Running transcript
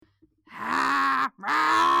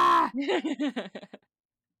Welcome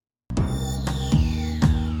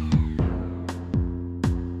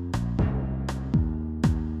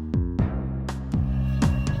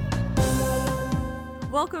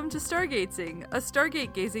to Stargatesing, a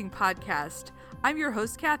Stargate gazing podcast. I'm your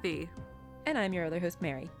host, Kathy. And I'm your other host,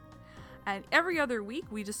 Mary. And every other week,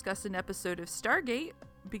 we discuss an episode of Stargate,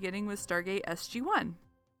 beginning with Stargate SG-1.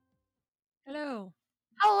 Hello.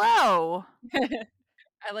 Hello!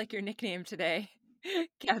 I like your nickname today.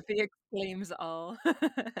 Kathy exclaims all.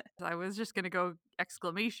 I was just going to go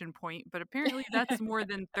exclamation point, but apparently that's more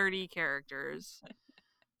than 30 characters.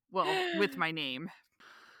 Well, with my name.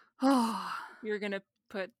 You're going to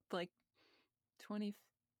put like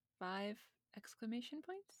 25 exclamation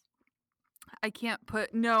points? I can't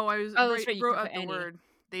put... No, I was that's right. You wrote can't out put the any. word.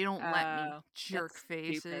 They don't let me. Jerk That's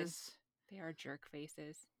faces. stupid. They are jerk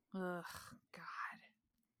faces. Ugh, God.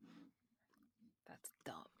 That's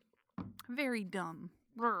dumb. Very dumb.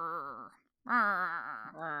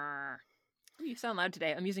 You sound loud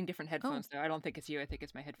today. I'm using different headphones, though. I don't think it's you. I think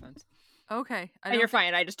it's my headphones. Okay. And you're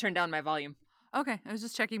fine. I just turned down my volume. Okay. I was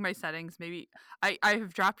just checking my settings. Maybe I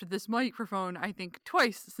have dropped this microphone, I think,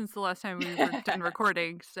 twice since the last time we were done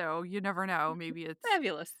recording. So you never know. Maybe it's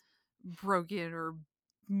fabulous. Broken or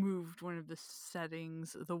moved one of the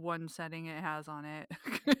settings, the one setting it has on it.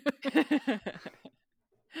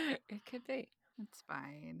 It could be. It's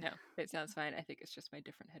fine. No, it sounds fine. I think it's just my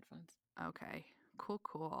different headphones. Okay.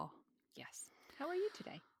 Cool. Yes. How are you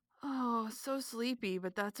today? Oh, so sleepy,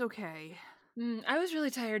 but that's okay. I was really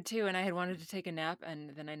tired too, and I had wanted to take a nap,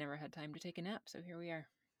 and then I never had time to take a nap, so here we are.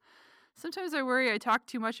 Sometimes I worry I talk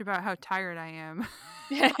too much about how tired I am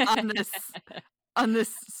on this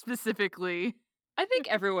specifically. I think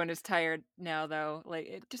everyone is tired now, though.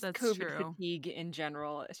 Like, just That's COVID true. fatigue in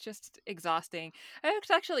general. It's just exhausting. I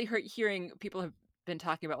actually hearing people have been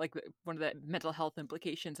talking about like one of the mental health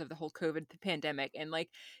implications of the whole COVID pandemic, and like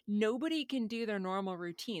nobody can do their normal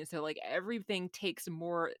routine. So like everything takes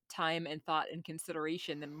more time and thought and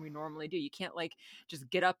consideration than we normally do. You can't like just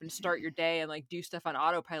get up and start your day and like do stuff on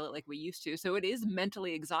autopilot like we used to. So it is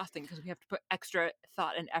mentally exhausting because we have to put extra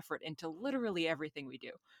thought and effort into literally everything we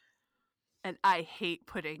do. And I hate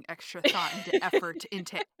putting extra thought and effort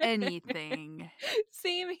into anything.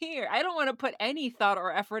 Same here. I don't want to put any thought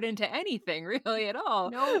or effort into anything really at all.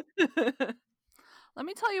 Nope. Let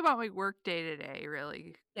me tell you about my work day today,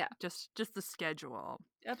 really. Yeah. Just the schedule.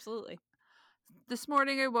 Absolutely. This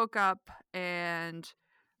morning I woke up and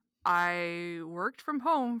I worked from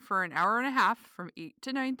home for an hour and a half from 8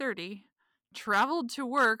 to 9:30, traveled to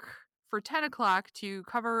work for 10 o'clock to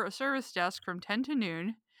cover a service desk from 10 to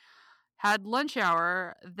noon, had lunch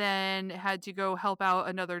hour, then had to go help out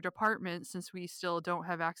another department since we still don't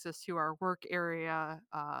have access to our work area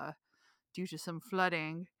due to some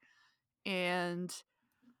flooding. And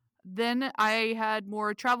then I had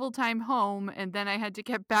more travel time home, and then I had to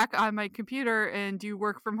get back on my computer and do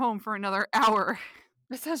work from home for another hour.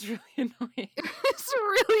 That sounds really annoying. It's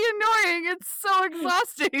really annoying. It's so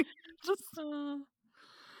exhausting. Just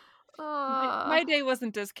my day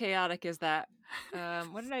wasn't as chaotic as that.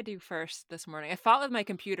 What did I do first this morning? I fought with my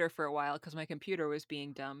computer for a while because my computer was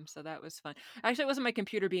being dumb, so that was fun. Actually, it wasn't my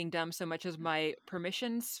computer being dumb so much as my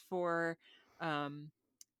permissions for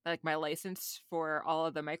like my license for all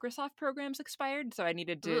of the Microsoft programs expired, so I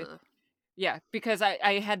needed to because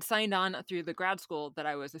I had signed on through the grad school that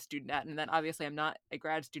I was a student at, and then obviously I'm not a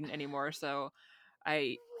grad student anymore, so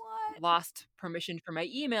I lost permission for my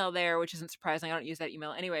email there, which isn't surprising. I don't use that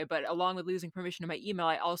email anyway, but along with losing permission to my email,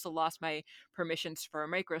 I also lost my permissions for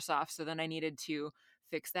Microsoft, so then I needed to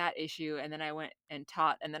fix that issue, and then I went and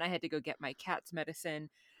taught, and then I had to go get my cat's medicine.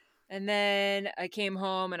 And then I came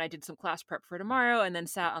home and I did some class prep for tomorrow and then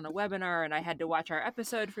sat on a webinar and I had to watch our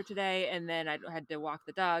episode for today and then I had to walk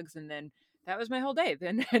the dogs and then that was my whole day.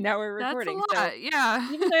 Then now we're recording. That's a lot, yeah.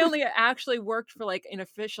 Even though I only actually worked for like an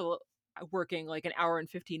official working like an hour and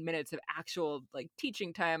 15 minutes of actual like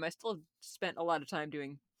teaching time, I still spent a lot of time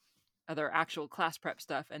doing other actual class prep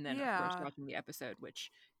stuff and then of course watching the episode, which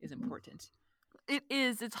is important. It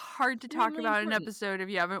is. It's hard to talk about an episode if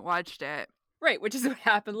you haven't watched it. Right, which is what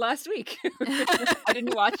happened last week. I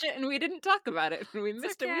didn't watch it, and we didn't talk about it. We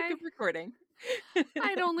missed a week of recording.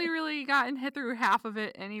 I'd only really gotten hit through half of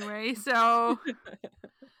it anyway, so...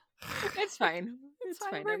 It's fine. It's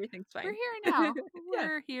fine. Everything's fine. We're here now.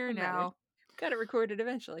 We're here now. Got it recorded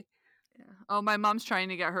eventually. Yeah. Oh, my mom's trying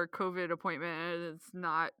to get her COVID appointment, and it's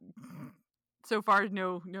not... So far,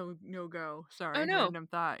 no go. Sorry. Oh no! Random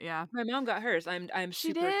thought. Yeah. My mom got hers. I'm she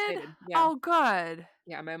super did? excited. Yeah. Oh, good.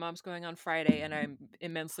 Yeah, my mom's going on Friday, and I'm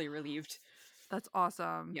immensely relieved. That's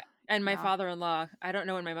awesome. Yeah. And my Yeah. father-in-law, I don't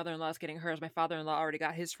know when my mother-in-law is getting hers. My father-in-law already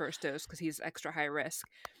got his first dose because he's extra high risk.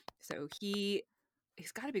 So he's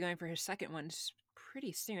got to be going for his second one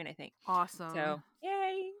pretty soon, I think. Awesome. So,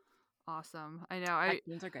 yay. Awesome. I know.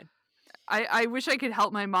 Vaccines are good. I wish I could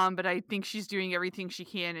help my mom, but I think she's doing everything she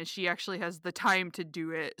can, and she actually has the time to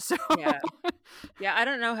do it. So Yeah. Yeah, I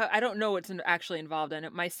don't know what's actually involved in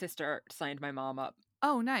it. My sister signed my mom up.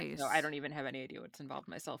 Oh, nice. So I don't even have any idea what's involved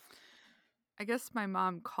myself. I guess my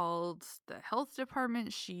mom called the health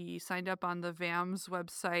department. She signed up on the VAMS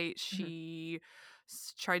website. She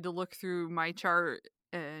tried to look through my chart,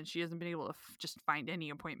 and she hasn't been able to just find any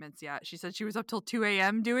appointments yet. She said she was up till 2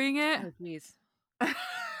 a.m. doing it. Oh, jeez.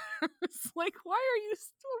 It's like, why are you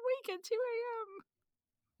still awake at 2 a.m.?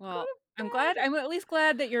 Well, I'm at least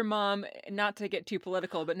glad that your mom, not to get too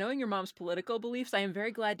political, but knowing your mom's political beliefs, I am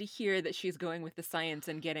very glad to hear that she's going with the science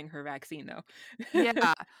and getting her vaccine, though.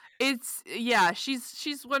 Yeah,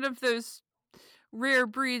 she's one of those rare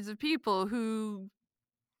breeds of people who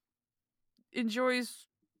enjoys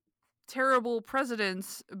terrible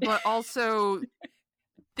presidents, but also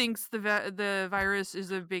thinks the virus is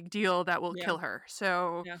a big deal that will kill her.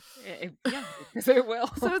 So because it will.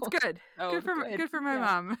 So it's good. Oh, good for my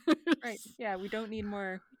mom. Right. Yeah, we don't need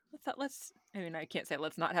more. I mean, I can't say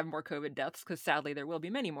let's not have more COVID deaths because sadly there will be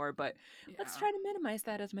many more, but let's try to minimize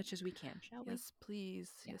that as much as we can, shall we? Yes,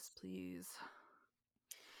 please. Yes, please.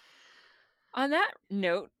 On that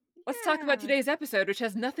note, let's talk about today's episode, which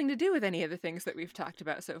has nothing to do with any of the things that we've talked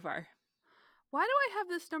about so far. Why do I have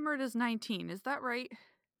this numbered as 19? Is that right?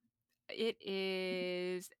 It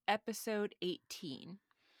is episode 18.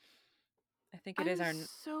 I think it is our... I'm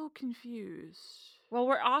so confused. Well,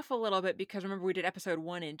 we're off a little bit because remember we did episode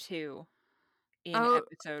 1 and 2 in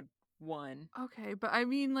episode 1. Okay, but I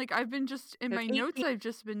mean, like, I've been just... In my notes, I've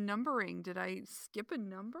just been numbering. Did I skip a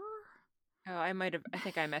number? Oh, I might have... I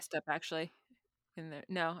think I messed up, actually.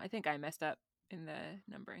 No, I think I messed up in the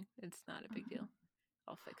numbering. It's not a big deal.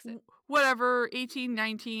 I'll fix it. Whatever. 18,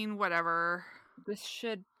 19, whatever. This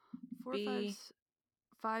should 4, be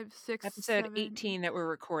 5, 6, episode 7, 18 that we're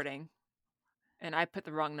recording. And I put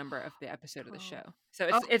the wrong number of the episode 12. of the show. So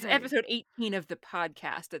it's episode 18 of the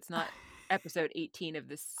podcast. It's not episode 18 of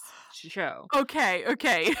this show. Okay.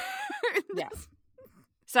 Yeah.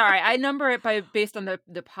 Sorry, I number it based on the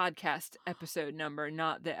podcast episode number,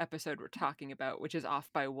 not the episode we're talking about, which is off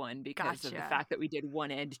by 1 because of the fact that we did 1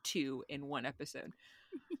 and 2 in one episode.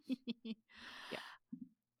 Yeah.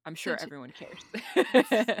 I'm sure everyone cares.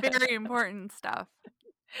 Very important stuff.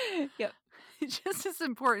 Yep. Just as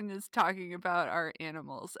important as talking about our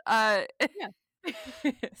animals. Yeah.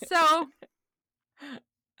 So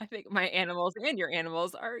I think my animals and your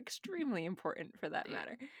animals are extremely important for that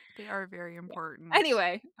matter. They are very important. Yeah.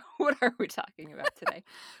 Anyway, what are we talking about today?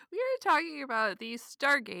 We are talking about the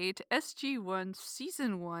Stargate SG-1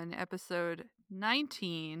 Season 1, Episode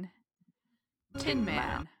 19, Tin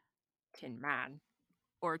Man. Tin Man.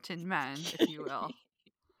 Or Tin Man, if you will.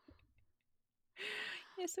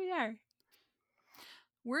 Yes, we are.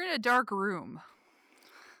 We're in a dark room.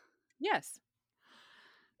 Yes.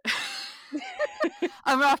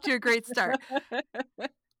 I'm off to a great start.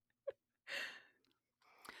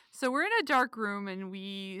 So we're in a dark room and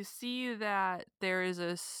we see that there is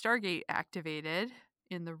a Stargate activated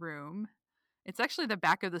in the room. It's actually the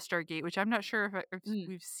back of the Stargate, which I'm not sure if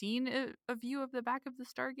we've seen a view of the back of the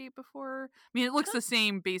Stargate before. I mean, it looks the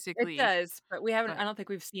same basically. It does, but we haven't. I don't think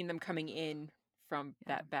we've seen them coming in from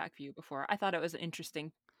that back view before. I thought it was an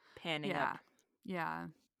interesting panning up. Yeah.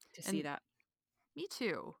 To see that. Me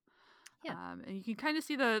too. Yeah. And you can kind of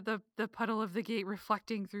see the puddle of the gate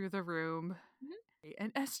reflecting through the room. Mm-hmm.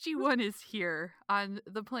 And SG-1 is here on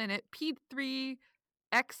the planet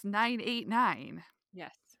P3X989.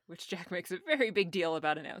 Yes, which Jack makes a very big deal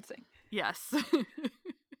about announcing. Yes.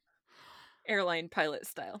 Airline pilot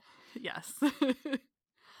style. Yes.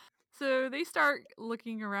 So they start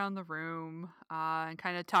looking around the room and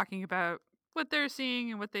kind of talking about what they're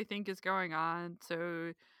seeing and what they think is going on.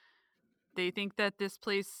 So they think that this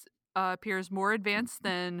place appears more advanced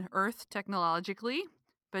than Earth technologically,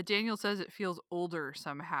 but Daniel says it feels older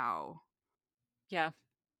somehow. Yeah,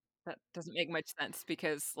 that doesn't make much sense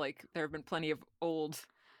because, like, there have been plenty of old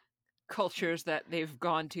cultures that they've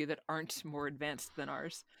gone to that aren't more advanced than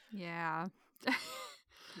ours. Yeah.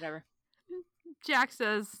 Whatever. Jack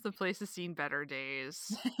says the place has seen better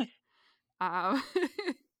days.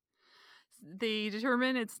 They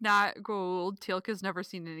determine it's not gold. Teal'c's never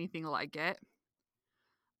seen anything like it.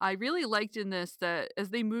 I really liked in this that as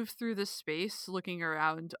they move through the space looking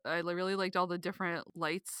around, I really liked all the different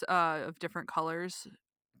lights of different colors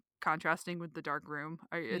contrasting with the dark room.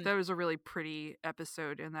 Mm. That was a really pretty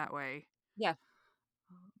episode in that way. Yeah.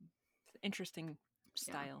 Um, Interesting yeah.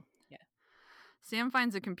 style. Yeah. Sam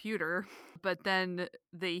finds a computer, but then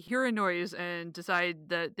they hear a noise and decide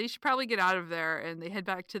that they should probably get out of there, and they head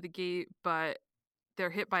back to the gate, but they're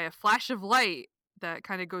hit by a flash of light that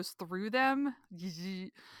kind of goes through them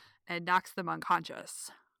and knocks them unconscious.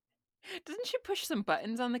 Doesn't she push some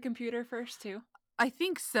buttons on the computer first too? I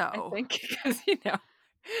think I so. think because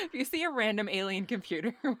if you see a random alien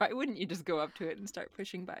computer, why wouldn't you just go up to it and start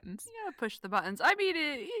pushing buttons? Yeah, push the buttons. I mean,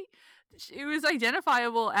 it was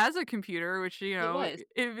identifiable as a computer, which, you It know, was.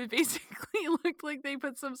 it basically looked like they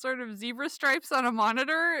put some sort of zebra stripes on a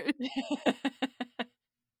monitor.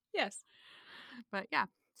 Yes. But yeah,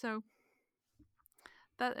 so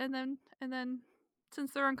that, and then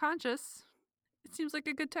since they're unconscious, it seems like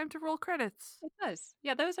a good time to roll credits. It does.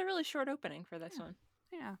 Yeah, that was a really short opening for this one.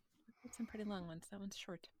 Yeah. It's some pretty long ones. That one's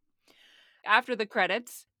short. After the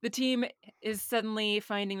credits, the team is suddenly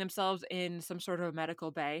finding themselves in some sort of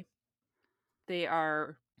medical bay. They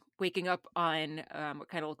are waking up on what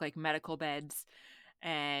kind of look like medical beds,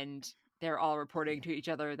 and they're all reporting to each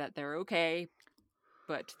other that they're okay,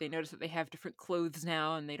 but they notice that they have different clothes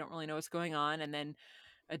now, and they don't really know what's going on. And then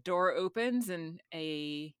a door opens, and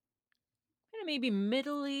a kind of maybe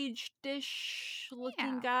middle-aged-ish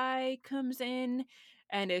looking Yeah. guy comes in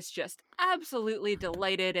and is just absolutely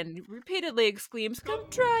delighted and repeatedly exclaims,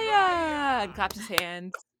 "Comtria!" and claps his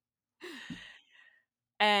hands.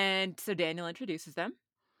 And so Daniel introduces them,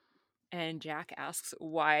 and Jack asks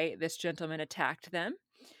why this gentleman attacked them.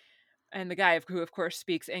 And the guy, who of course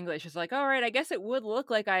speaks English, is like, "All right, I guess it would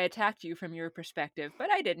look like I attacked you from your perspective,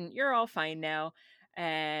 but I didn't. You're all fine now."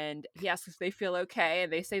 And he asks if they feel okay,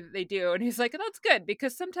 and they say that they do. And he's like, "That's good,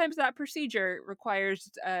 because sometimes that procedure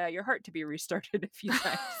requires your heart to be restarted a few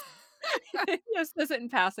times." He just says it in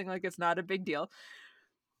passing, like it's not a big deal.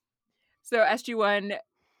 So SG-1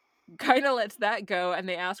 kind of lets that go, and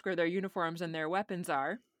they ask where their uniforms and their weapons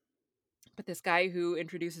are. But this guy who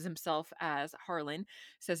introduces himself as Harlan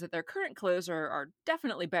says that their current clothes are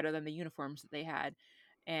definitely better than the uniforms that they had.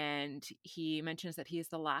 And he mentions that he is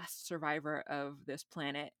the last survivor of this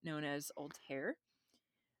planet known as Altair.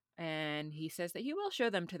 And he says that he will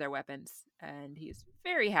show them to their weapons. And he's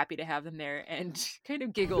very happy to have them there and kind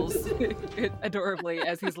of giggles adorably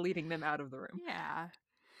as he's leading them out of the room. Yeah.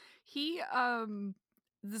 He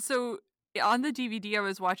so on the DVD I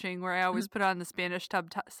was watching, where I always put on the Spanish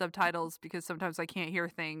subtitles because sometimes I can't hear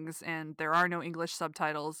things and there are no English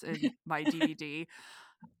subtitles in my DVD.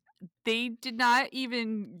 They did not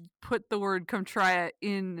even put the word Comtria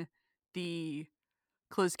in the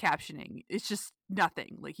closed captioning. It's just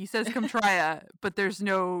nothing. Like, he says Comtria, but there's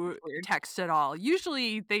no Weird. text at all.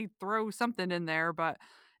 Usually they throw something in there, but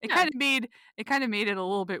it Yeah. kind of made it a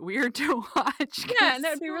little bit weird to watch. Yeah, and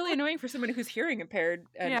that would be really annoying for someone who's hearing impaired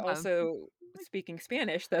and Yeah. also speaking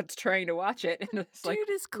Spanish that's trying to watch it. And it's like,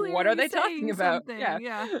 Dude is clearly what are they talking saying about? something. Yeah.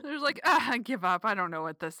 Yeah. There's like, I give up. I don't know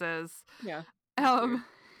what this is. Yeah. that's weird.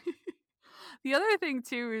 The other thing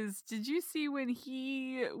too is, did you see when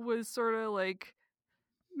he was sort of like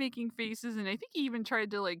making faces, and I think he even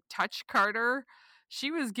tried to like touch Carter?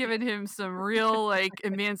 She was giving him some real like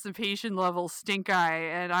emancipation level stink eye,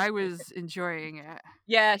 and I was enjoying it.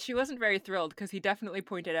 Yeah, she wasn't very thrilled because he definitely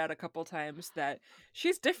pointed out a couple times that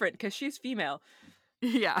she's different because she's female.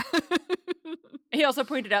 Yeah. He also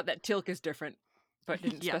pointed out that Teal'c is different, but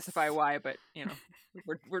didn't Yes. specify why. But you know,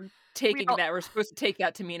 we're taking that. We're supposed to take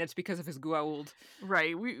that to mean it's because of his Goa'uld.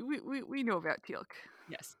 Right. We know about Teal'c.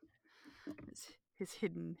 Yes. His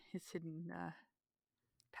hidden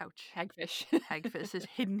pouch. Hagfish. Hagfish. His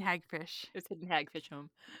hidden hagfish. His hidden hagfish home.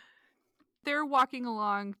 They're walking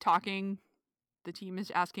along, talking. The team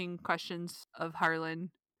is asking questions of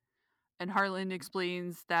Harlan. And Harlan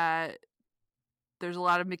explains that there's a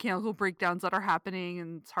lot of mechanical breakdowns that are happening,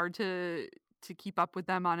 and it's hard to keep up with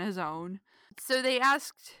them on his own. So they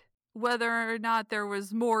asked whether or not there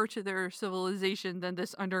was more to their civilization than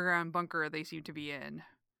this underground bunker they seem to be in.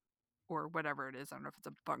 Or whatever it is. I don't know if it's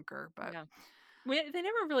a bunker, but... Yeah. They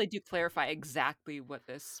never really do clarify exactly what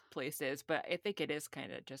this place is, but I think it is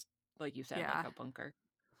kind of just, like you said, like a bunker.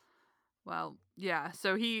 Well, yeah.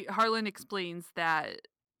 So Harlan explains that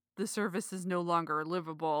the surface is no longer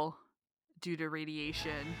livable due to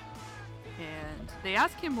radiation. And they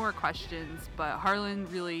ask him more questions, but Harlan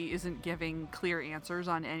really isn't giving clear answers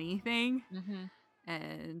on anything. Mm-hmm.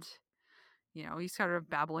 And, you know, he's kind of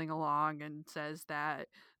babbling along and says that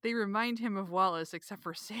they remind him of Wallace, except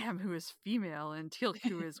for Sam, who is female, and Teal'c,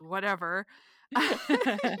 who is whatever.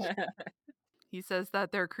 He says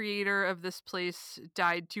that their creator of this place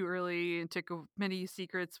died too early and took many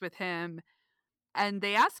secrets with him. And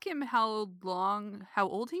they ask him how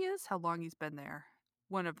old he is, how long he's been there.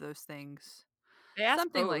 One of those things. They asked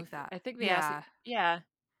Something both. like that. I think they asked, Yeah. yeah.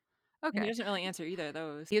 And he Okay. doesn't really answer either of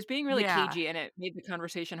those. He was being really Yeah. cagey, and it made the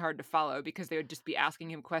conversation hard to follow because they would just be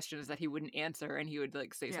asking him questions that he wouldn't answer, and he would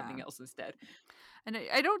like say Yeah. something else instead. And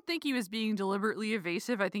I don't think he was being deliberately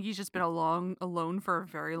evasive. I think he's just been alone for a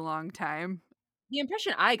very long time. The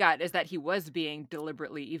impression I got is that he was being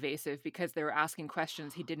deliberately evasive because they were asking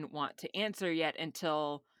questions he didn't want to answer yet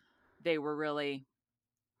until they were really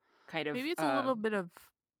kind of Maybe it's a little bit of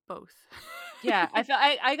both. yeah,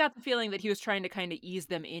 I got the feeling that he was trying to kind of ease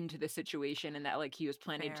them into the situation and that like he was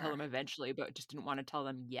planning to tell Fair. them eventually but just didn't want to tell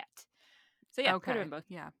them yet. So yeah, could have Okay. been both.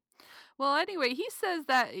 Yeah. Well, anyway, he says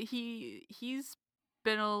that he's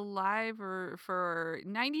been alive for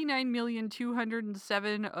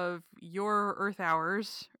 99,207 of your Earth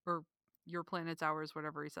hours or your planet's hours,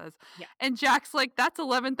 whatever he says. Yeah. And Jack's like, that's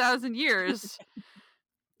 11,000 years.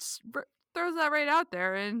 Throws that right out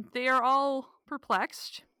there, and they are all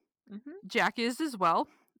perplexed. Mm-hmm. Jack is as well.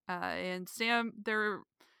 And Sam, they're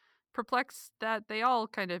perplexed that they all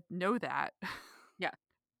kind of know that. Yeah.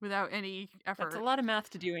 Without any effort. That's a lot of math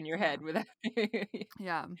to do in your head without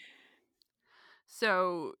Yeah.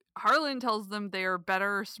 So Harlan tells them they are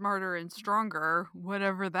better, smarter, and stronger,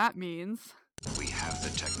 whatever that means. We have the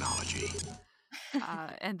technology.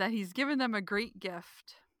 And that he's given them a great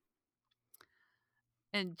gift.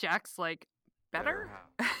 And Jack's like, better?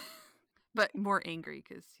 But more angry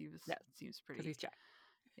because he seems pretty. Because he's Jack.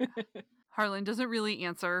 Yeah. Harlan doesn't really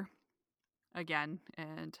answer again.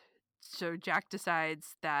 And so Jack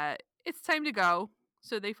decides that it's time to go.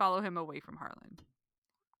 So they follow him away from Harlan.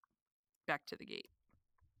 Back to the gate.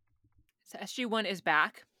 So SG-1 is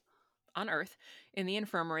back on Earth in the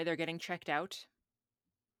infirmary. They're getting checked out.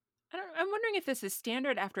 I'm wondering if this is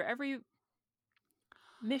standard after every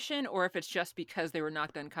mission or if it's just because they were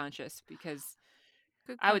knocked unconscious. Because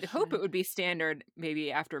I would hope it would be standard maybe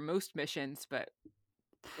after most missions, but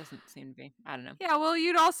it doesn't seem to be. I don't know. Yeah, well,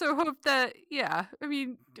 you'd also hope that, I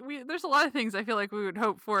mean, there's a lot of things I feel like we would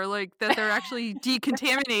hope for, like that they're actually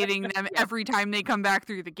decontaminating them every time they come back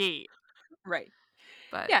through the gate. Right.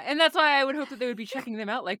 But yeah, and that's why I would hope that they would be checking them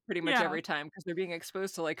out like pretty much every time because they're being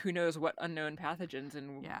exposed to like who knows what unknown pathogens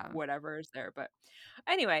and whatever is there. But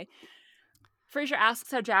anyway, Frasier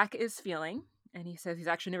asks how Jack is feeling, and he says he's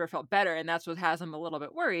actually never felt better, and that's what has him a little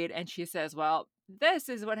bit worried. And she says, well, this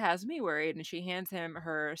is what has me worried. And she hands him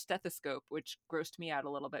her stethoscope, which grossed me out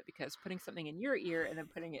a little bit because putting something in your ear and then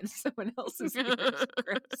putting it in someone else's ear is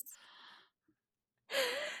gross.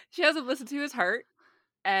 She has him listen to his heart,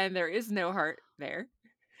 and there is no heart there.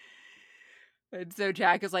 And so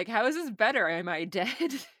Jack is like, how is this better? Am I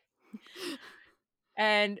dead?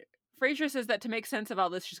 And Frasier says that to make sense of all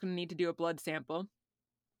this, she's going to need to do a blood sample.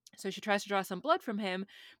 So she tries to draw some blood from him,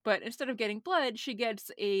 but instead of getting blood, she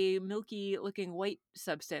gets a milky-looking white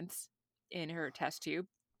substance in her test tube.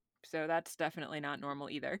 So that's definitely not normal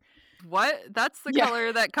either. What? That's the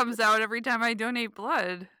color that comes out every time I donate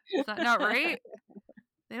blood. Is that not right?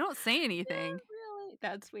 They don't say anything. Yeah, really?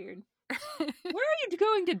 That's weird. Where are you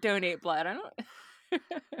going to donate blood? I don't.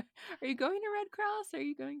 Are you going to Red Cross? Or are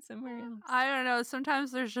you going somewhere else? I don't know.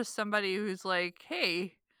 Sometimes there's just somebody who's like,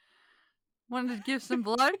 "Hey, wanted to give some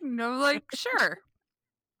blood?" And I'm like, "Sure.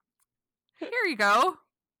 Here you go.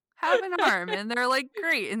 Have an arm." And they're like,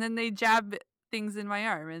 "Great." And then they jab things in my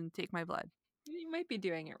arm and take my blood. You might be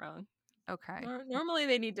doing it wrong. Okay. Normally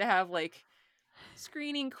they need to have like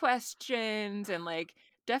screening questions and like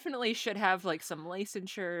definitely should have like some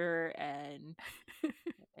licensure and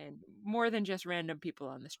more than just random people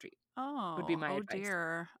on the street. Oh, would be my advice.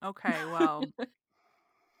 Dear. Okay, well,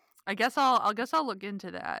 I guess I'll look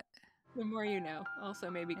into that. The more you know. Also,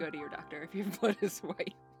 maybe go to your doctor if your blood is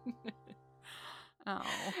white. Oh,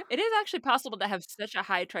 it is actually possible to have such a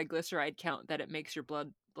high triglyceride count that it makes your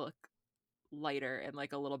blood look lighter and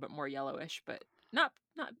like a little bit more yellowish, but not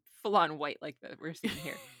full on white like that we're seeing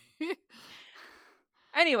here.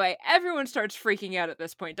 Anyway, everyone starts freaking out at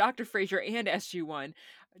this point. Dr. Frasier and SG-1.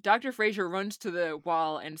 Dr. Frasier runs to the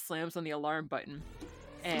wall and slams on the alarm button.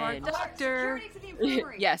 Smart doctor.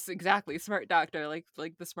 Yes, exactly. Smart doctor, like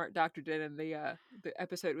the smart doctor did in the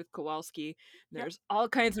episode with Kowalski. There's all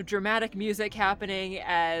kinds of dramatic music happening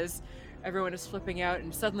as everyone is flipping out,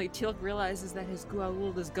 and suddenly Teal'c realizes that his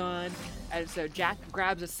Goa'uld is gone, and so Jack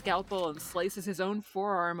grabs a scalpel and slices his own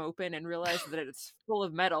forearm open and realizes that it's full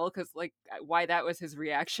of metal, because like why that was his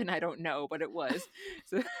reaction, I don't know, but it was.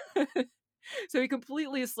 So he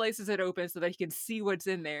completely slices it open so that he can see what's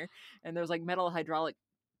in there, and there's like metal hydraulic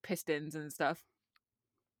pistons and stuff.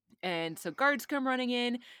 And so guards come running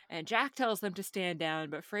in, and Jack tells them to stand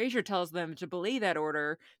down, but Frasier tells them to belay that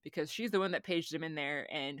order because she's the one that paged him in there.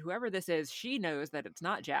 And whoever this is, she knows that it's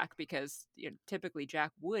not Jack because typically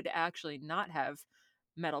Jack would actually not have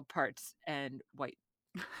metal parts and white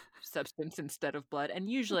substance instead of blood. And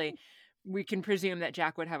usually we can presume that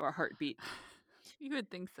Jack would have a heartbeat. You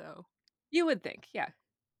would think so. You would think, yeah.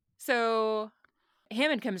 So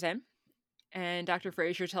Hammond comes in. And Dr.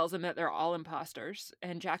 Frasier tells him that they're all imposters.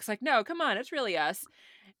 And Jack's like, no, come on, it's really us.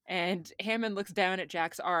 And Hammond looks down at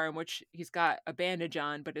Jack's arm, which he's got a bandage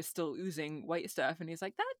on, but is still oozing white stuff. And he's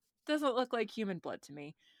like, that doesn't look like human blood to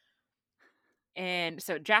me. And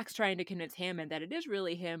so Jack's trying to convince Hammond that it is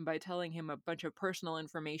really him by telling him a bunch of personal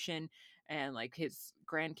information and like his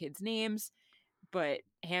grandkids' names. But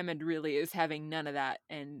Hammond really is having none of that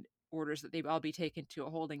and orders that they all be taken to a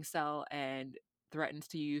holding cell and threatens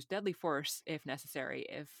to use deadly force if necessary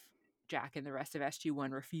if Jack and the rest of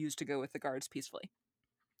SG-1 refuse to go with the guards peacefully.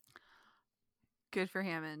 Good for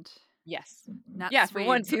Hammond. Yes. Not yeah, swayed. For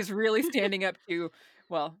once he's really standing up to,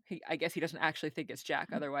 well, I guess he doesn't actually think it's Jack.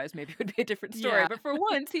 Otherwise, maybe it would be a different story. Yeah. But for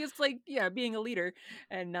once, he's like, being a leader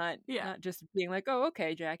and not just being like, oh,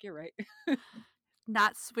 okay, Jack, you're right.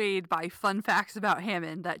 Not swayed by fun facts about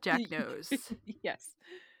Hammond that Jack knows. Yes.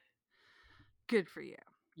 Good for you.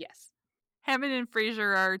 Yes. Hammond and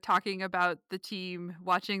Frasier are talking about the team,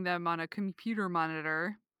 watching them on a computer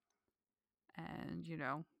monitor. And,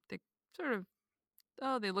 they sort of,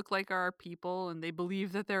 they look like our people and they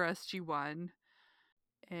believe that they're SG-1.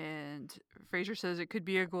 And Frasier says it could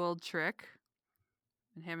be a gold trick.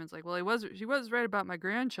 And Hammond's like, well, he was right about my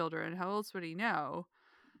grandchildren. How else would he know?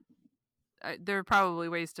 There are probably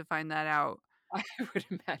ways to find that out. I would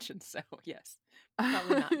imagine so, yes.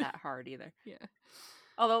 Probably not that hard either. Yeah.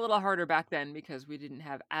 Although a little harder back then because we didn't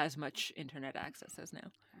have as much internet access as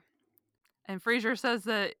now. And Frasier says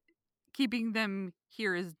that keeping them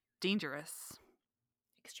here is dangerous.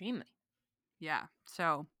 Extremely. Yeah,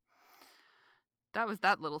 so that was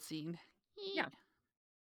that little scene. Yeah.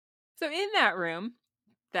 So in that room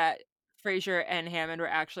that Frasier and Hammond were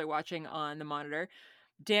actually watching on the monitor,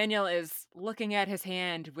 Daniel is looking at his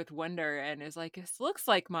hand with wonder and is like, this looks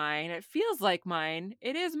like mine. It feels like mine.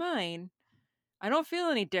 It is mine. I don't feel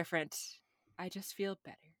any different. I just feel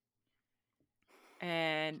better.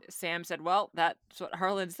 And Sam said, well, that's what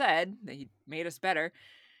Harlan said. That he made us better.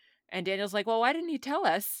 And Daniel's like, well, why didn't he tell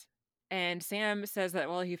us? And Sam says that,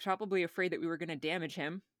 well, he's probably afraid that we were going to damage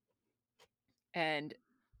him. And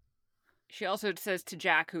she also says to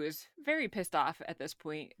Jack, who is very pissed off at this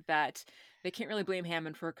point, that they can't really blame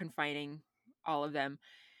Hammond for confining all of them.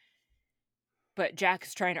 But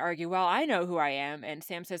Jack's trying to argue, well, I know who I am. And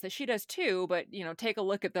Sam says that she does too, but, take a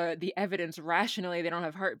look at the evidence rationally. They don't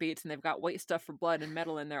have heartbeats and they've got white stuff for blood and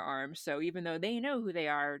metal in their arms. So even though they know who they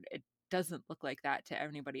are, it doesn't look like that to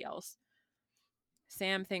anybody else.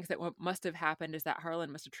 Sam thinks that what must have happened is that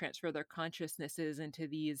Harlan must have transferred their consciousnesses into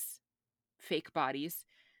these fake bodies.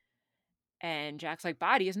 And Jack's like,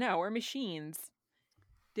 bodies? No, we're machines.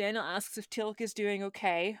 Daniel asks if Teal'c is doing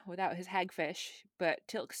okay without his hagfish, but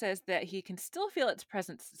Teal'c says that he can still feel its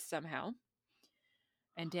presence somehow.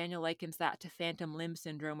 And Daniel likens that to phantom limb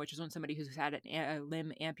syndrome, which is when somebody who's had a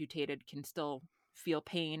limb amputated can still feel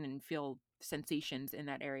pain and feel sensations in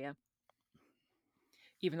that area,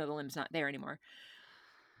 even though the limb's not there anymore.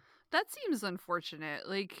 That seems unfortunate.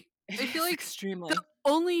 Like, I feel like extremely. The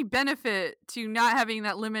only benefit to not having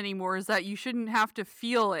that limb anymore is that you shouldn't have to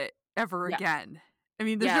feel it ever again. I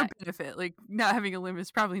mean, there's no benefit. Like, not having a limb is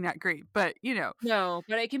probably not great, but, No,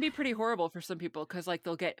 but it can be pretty horrible for some people because, like,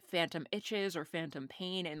 they'll get phantom itches or phantom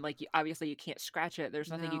pain, and, like, obviously you can't scratch it. There's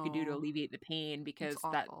nothing you can do to alleviate the pain because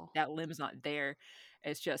that limb's not there.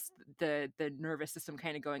 It's just the nervous system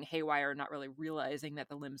kind of going haywire, not really realizing that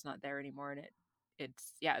the limb's not there anymore, and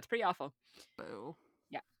it's pretty awful. Boo.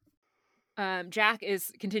 Yeah. Jack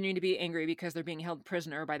is continuing to be angry because they're being held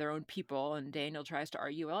prisoner by their own people, and Daniel tries to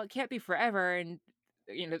argue, well, it can't be forever, and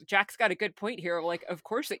Jack's got a good point here. Like, of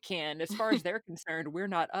course it can. As far as they're concerned, we're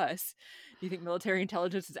not us. Do you think military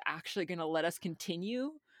intelligence is actually going to let us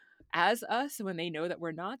continue as us when they know that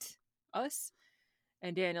we're not us?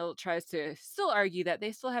 And Daniel tries to still argue that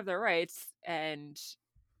they still have their rights, and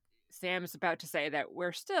Sam's about to say that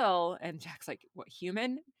we're still, and Jack's like, what,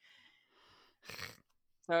 human?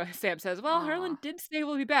 So Sam says, well, Harlan did say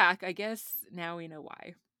we'll be back. I guess now we know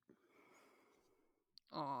why.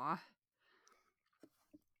 Aw.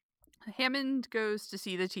 Hammond goes to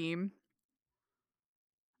see the team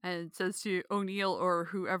and says to O'Neill or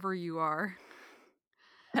whoever you are,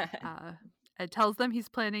 It tells them he's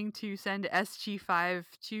planning to send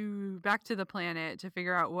SG-5 back to the planet to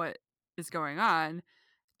figure out what is going on.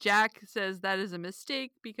 Jack says that is a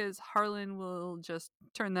mistake because Harlan will just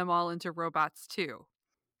turn them all into robots too.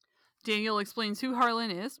 Daniel explains who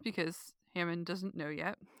Harlan is because Hammond doesn't know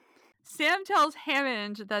yet. Sam tells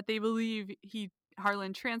Hammond that they believe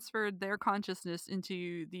Harlan transferred their consciousness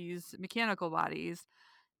into these mechanical bodies.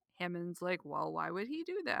 Hammond's like, well, why would he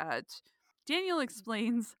do that? Daniel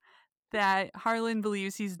explains that Harlan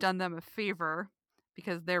believes he's done them a favor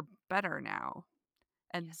because they're better now.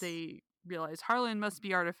 And Yes. they realize Harlan must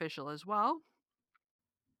be artificial as well.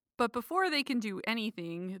 But before they can do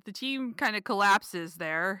anything, the team kind of collapses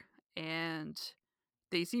there, and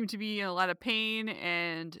they seem to be in a lot of pain,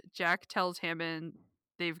 and Jack tells Hammond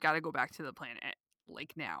they've got to go back to the planet,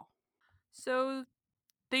 like now. So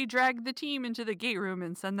they drag the team into the gate room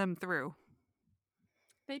and send them through.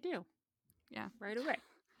 They do. Yeah. Right away.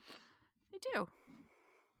 They do.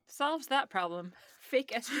 Solves that problem.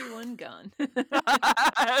 Fake SG-1 gone.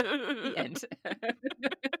 The end.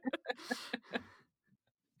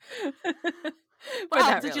 But Wow,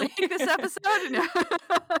 not did really. you like this episode? No.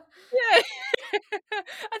 Yeah.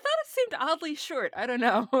 I thought it seemed oddly short. I don't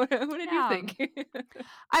know. What did Yeah. you think?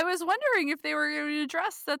 I was wondering if they were going to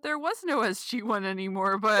address that there was no SG-1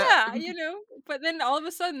 anymore, but Yeah, but then all of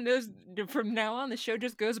a sudden, from now on, the show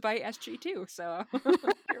just goes by SG2. So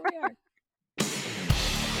here we are.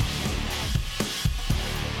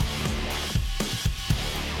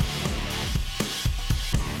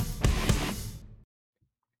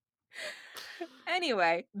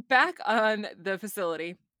 Anyway, back on the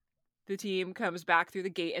facility, the team comes back through the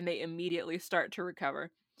gate and they immediately start to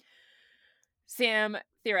recover. Sam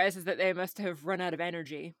theorizes that they must have run out of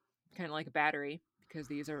energy, kind of like a battery, because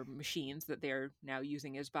these are machines that they're now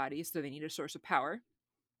using as bodies, so they need a source of power.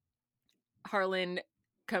 Harlan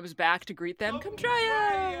comes back to greet them. Come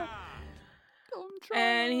try ya!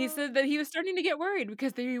 And he said that he was starting to get worried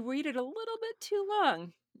because they waited a little bit too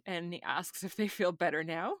long. And he asks if they feel better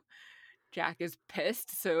now. Jack is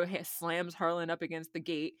pissed, so he slams Harlan up against the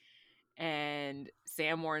gate. And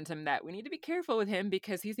Sam warns him that we need to be careful with him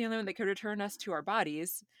because he's the only one that could return us to our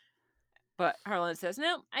bodies. But Harlan says,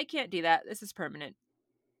 no, I can't do that. This is permanent.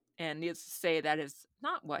 And needless to say, that is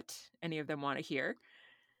not what any of them want to hear.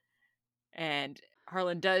 And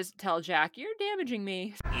Harlan does tell Jack, you're damaging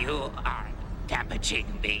me. You are damaging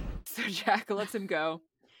me. So Jack lets him go.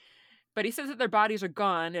 But he says that their bodies are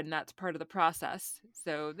gone, and that's part of the process.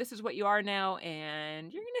 So this is what you are now,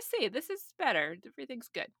 and you're going to see this is better. Everything's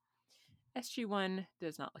good. SG-1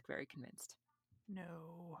 does not look very convinced.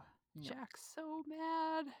 No. Jack's so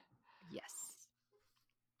mad. Yes.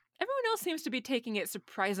 Everyone else seems to be taking it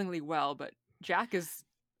surprisingly well, but Jack is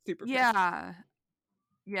super pissed. Yeah.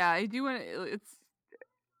 Yeah, I do want to...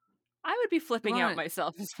 I would be flipping out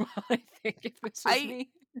myself as well, I think, if this was me.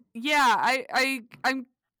 Yeah, I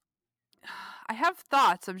have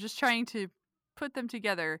thoughts. I'm just trying to put them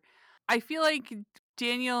together. I feel like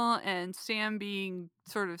Daniel and Sam being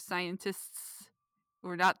sort of scientists,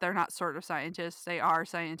 or not, they're not sort of scientists, they are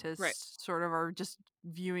scientists, right. Sort of are just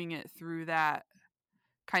viewing it through that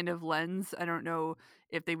kind of lens. I don't know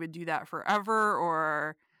if they would do that forever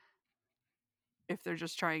or if they're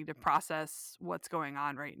just trying to process what's going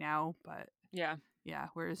on right now. But yeah,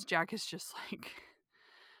 whereas Jack is just like,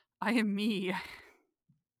 I am me.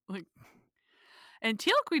 Like, and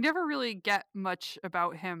Teal'c, we never really get much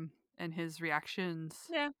about him and his reactions.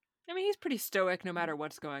 Yeah. I mean, he's pretty stoic no matter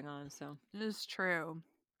what's going on, so. It is true.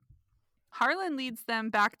 Harlan leads them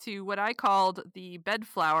back to what I called the bed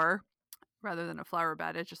flower, rather than a flower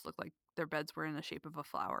bed. It just looked like their beds were in the shape of a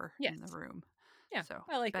flower in the room. Yeah, so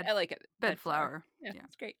I like it. Bed flower. Yeah,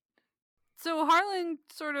 it's great. So Harlan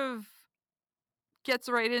sort of gets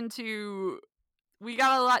right into, we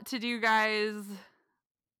got a lot to do, guys.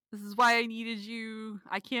 This is why I needed you.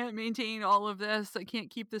 I can't maintain all of this. I can't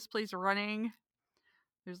keep this place running.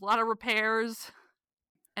 There's a lot of repairs.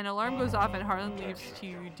 An alarm goes off and Harlan leaves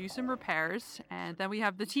to do some repairs. And then we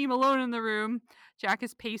have the team alone in the room. Jack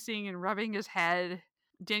is pacing and rubbing his head.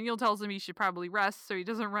 Daniel tells him he should probably rest so he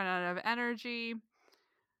doesn't run out of energy.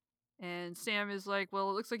 And Sam is like, well,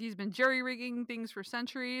 it looks like he's been jury-rigging things for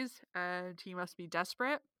centuries, and he must be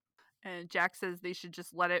desperate. And Jack says they should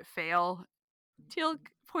just let it fail. Teal'c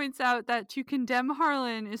points out that to condemn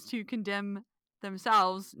Harlan is to condemn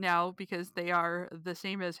themselves now because they are the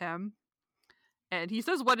same as him. And he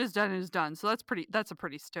says what is done. So that's a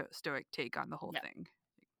pretty stoic take on the whole thing.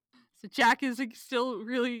 So Jack is like, still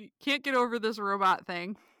really can't get over this robot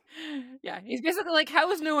thing. Yeah, he's basically like,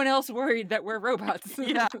 how is no one else worried that we're robots?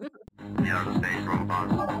 Yeah.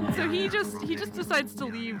 So he just decides to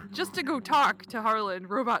leave just to go talk to Harlan,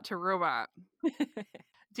 robot to robot.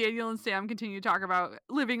 Daniel and Sam continue to talk about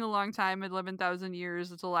living a long time, 11,000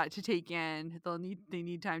 years. It's a lot to take in. They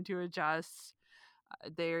need time to adjust.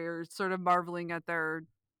 They're sort of marveling at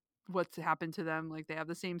what's happened to them. Like they have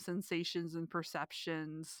the same sensations and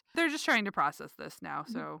perceptions. They're just trying to process this now.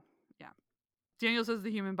 So yeah. Daniel says the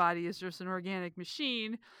human body is just an organic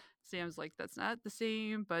machine. Sam's like, that's not the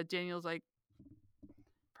same. But Daniel's like,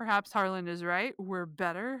 perhaps Harlan is right. We're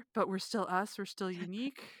better, but we're still us. We're still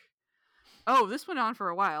unique. Oh, this went on for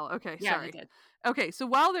a while. Okay, Yeah, sorry. it did. Okay, so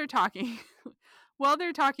while they're talking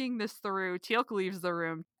this through, Teal'c leaves the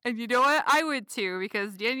room. And you know what? I would too,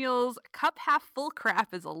 because Daniel's cup half full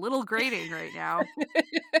crap is a little grating right now.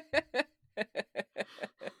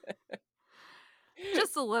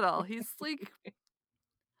 Just a little. He's like,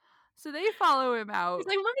 so they follow him out. He's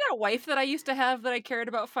like, remember that wife that I used to have that I cared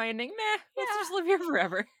about finding? Meh, let's just live here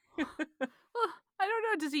forever. Well, I don't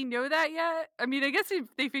know. Does he know that yet? I mean, I guess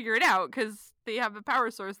they figure it out because they have a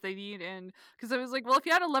power source they need. And because I was like, well, if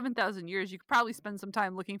you had 11,000 years, you could probably spend some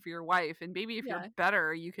time looking for your wife. And maybe if you're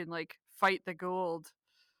better, you can like fight the gold.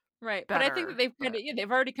 Right. Better, but I think that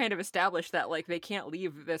they've already kind of established that like they can't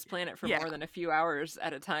leave this planet for more than a few hours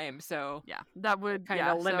at a time. So yeah, that would kind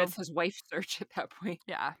of limits his wife search at that point.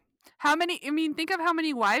 Yeah. Think of how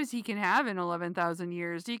many wives he can have in 11,000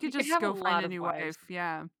 years. He could just go find a new wife.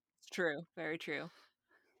 Yeah. It's true. Very true.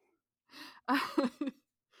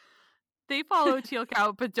 They follow Teal'c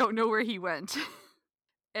out, but don't know where he went.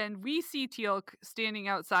 And we see Teal'c standing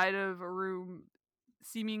outside of a room,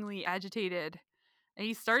 seemingly agitated. And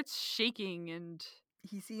he starts shaking and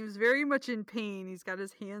he seems very much in pain. He's got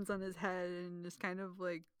his hands on his head and is kind of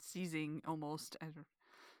like seizing almost.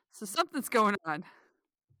 So something's going on.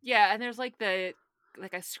 Yeah, and there's like a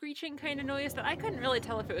screeching kind of noise that I couldn't really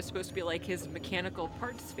tell if it was supposed to be like his mechanical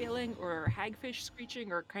parts failing or hagfish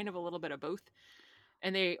screeching or kind of a little bit of both.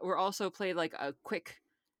 And they were also played like a quick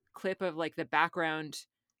clip of like the background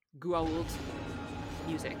Goa'uld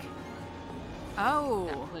music.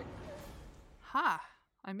 Oh.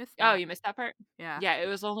 I missed that. Oh, you missed that part? Yeah. Yeah, it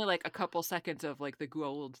was only like a couple seconds of like the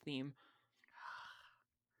Goa'uld theme.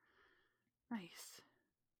 Nice.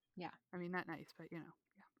 Yeah. I mean, not nice, but yeah.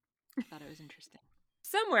 I thought it was interesting.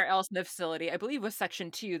 Somewhere else in the facility, I believe was section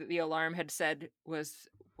 2 that the alarm had said was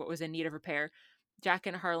what was in need of repair. Jack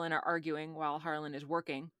and Harlan are arguing while Harlan is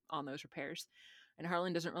working on those repairs. And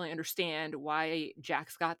Harlan doesn't really understand why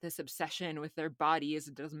Jack's got this obsession with their bodies.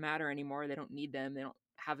 It doesn't matter anymore. They don't need them. They don't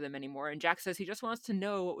have them anymore. And Jack says he just wants to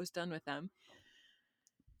know what was done with them.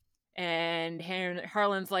 And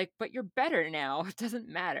Harlan's like, but you're better now. It doesn't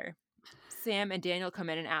matter. Sam and Daniel come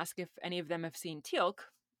in and ask if any of them have seen Teal'c.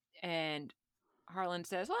 And Harlan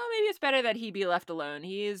says, well, maybe it's better that he be left alone.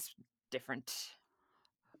 He is different.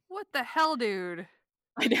 What the hell, dude?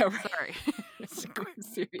 I know, right? Sorry.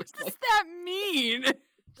 Seriously. What does that mean?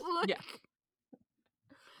 Yeah.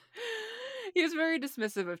 He was very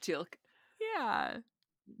dismissive of Teal'c. Yeah.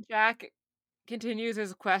 Jack continues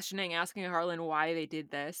his questioning, asking Harlan why they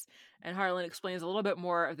did this. And Harlan explains a little bit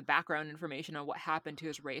more of the background information on what happened to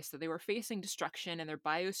his race. So they were facing destruction and their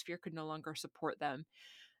biosphere could no longer support them.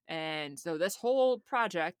 And so this whole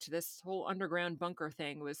project, this whole underground bunker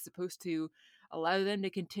thing was supposed to allow them to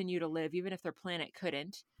continue to live even if their planet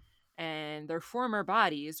couldn't. And their former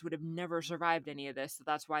bodies would have never survived any of this. So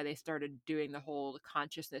that's why they started doing the whole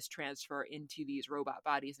consciousness transfer into these robot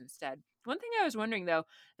bodies instead. One thing I was wondering, though,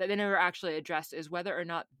 that they never actually addressed is whether or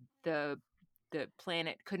not the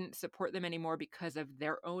planet couldn't support them anymore because of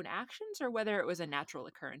their own actions or whether it was a natural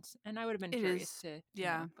occurrence. And I would have been curious to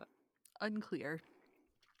know, but unclear.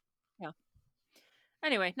 Yeah.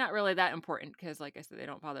 Anyway, not really that important because, like I said, they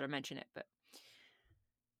don't bother to mention it. But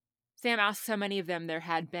Sam asks how many of them there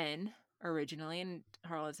had been originally, and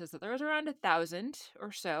Harlan says that there was around 1,000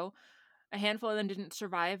 or so. A handful of them didn't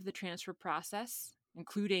survive the transfer process,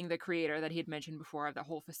 including the creator that he had mentioned before of the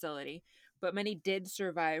whole facility, but many did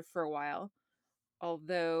survive for a while,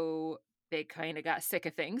 although they kind of got sick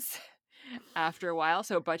of things after a while,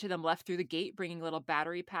 so a bunch of them left through the gate bringing little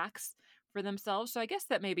battery packs for themselves. So I guess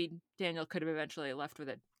that maybe Daniel could have eventually left with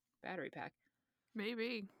a battery pack.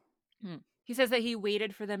 Maybe. He says that he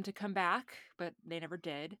waited for them to come back, but they never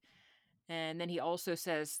did. And then he also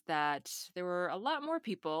says that there were a lot more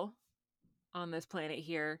people on this planet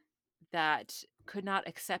here that could not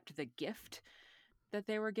accept the gift that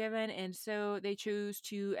they were given, and so they chose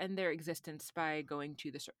to end their existence by going to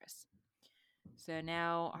the surface. So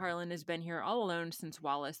now Harlan has been here all alone since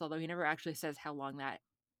Wallace, although he never actually says how long that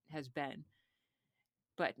has been.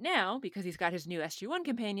 But now, because he's got his new SG-1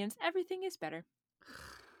 companions, everything is better.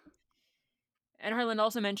 And Harlan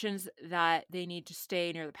also mentions that they need to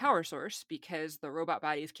stay near the power source because the robot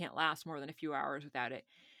bodies can't last more than a few hours without it,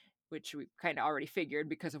 which we kind of already figured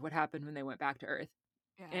because of what happened when they went back to Earth.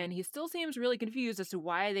 Yeah. And he still seems really confused as to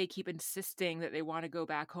why they keep insisting that they want to go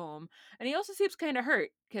back home. And he also seems kind of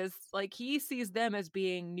hurt because, like, he sees them as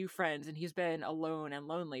being new friends and he's been alone and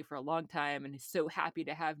lonely for a long time and he's so happy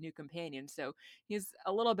to have new companions. So he's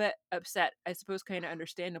a little bit upset, I suppose, kind of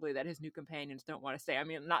understandably, that his new companions don't want to stay. I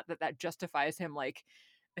mean, not that that justifies him, like,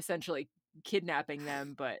 essentially kidnapping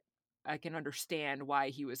them, but I can understand why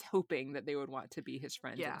he was hoping that they would want to be his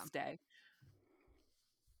friends and stay.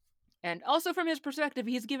 And also from his perspective,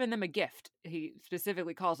 he's given them a gift. He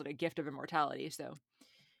specifically calls it a gift of immortality. So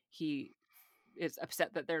he is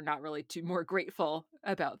upset that they're not really too more grateful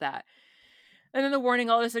about that. And then the warning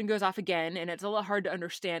all of a sudden goes off again. And it's a little hard to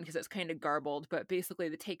understand because it's kind of garbled. But basically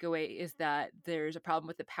the takeaway is that there's a problem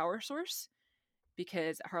with the power source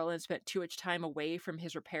because Harlan spent too much time away from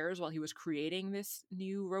his repairs while he was creating this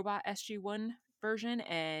new robot SG-1 version.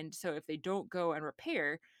 And so if they don't go and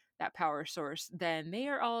repair that power source, then they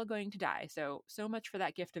are all going to die. So much for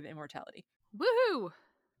that gift of immortality. Woohoo!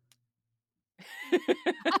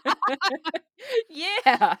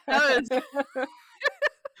 Yeah. That was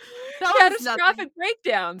catastrophic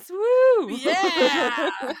breakdowns. Woo!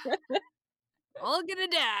 Yeah. All gonna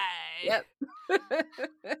die. Yep.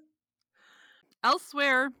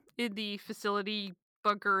 Elsewhere in the facility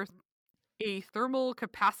bunker, a thermal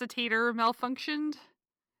capacitator malfunctioned.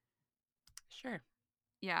 Sure.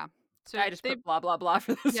 Yeah. So I just put blah blah blah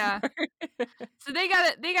for this. Yeah. So they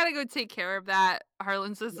gotta go take care of that.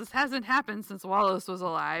 Harlan says this hasn't happened since Wallace was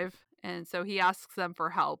alive, and so he asks them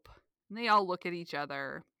for help. And they all look at each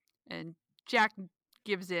other, and Jack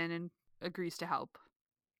gives in and agrees to help.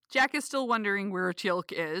 Jack is still wondering where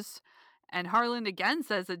Teal'c is, and Harlan again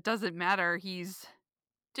says it doesn't matter, he's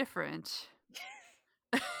different.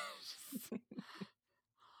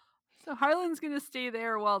 So Harlan's gonna stay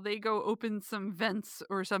there while they go open some vents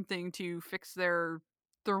or something to fix their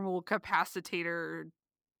thermal capacitator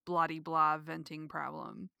bloody blah venting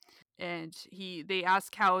problem. And they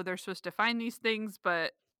ask how they're supposed to find these things,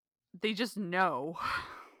 but they just know.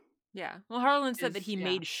 Yeah. Well, Harlan said that he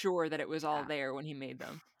made sure that it was all there when he made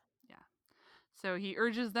them. Yeah. So he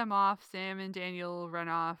urges them off. Sam and Daniel run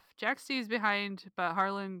off. Jack stays behind, but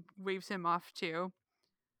Harlan waves him off too.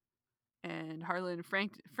 And Harlan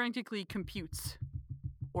frantically computes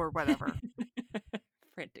or whatever.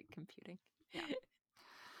 Frantic computing. Yeah.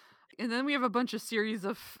 And then we have a bunch of series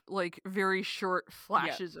of like very short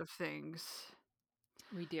flashes of things.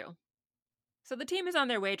 We do. So the team is on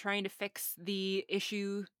their way trying to fix the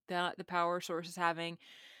issue that the power source is having.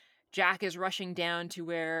 Jack is rushing down to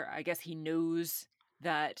where I guess he knows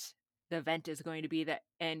that the vent is going to be that,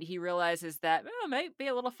 and he realizes that it might be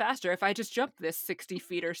a little faster if I just jump this 60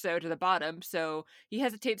 feet or so to the bottom. So he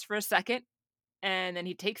hesitates for a second, and then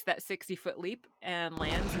he takes that 60-foot leap and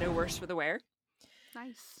lands, no worse for the wear.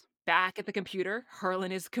 Nice. Back at the computer,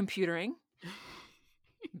 Harlan is computering.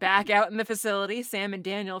 Back out in the facility, Sam and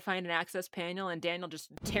Daniel find an access panel, and Daniel just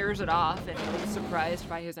tears it off and looks surprised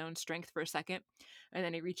by his own strength for a second. And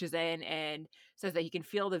then he reaches in and says that he can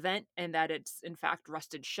feel the vent and that it's in fact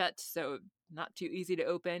rusted shut, so not too easy to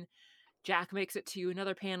open. Jack makes it to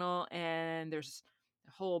another panel, and there's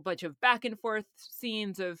a whole bunch of back and forth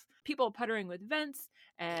scenes of people puttering with vents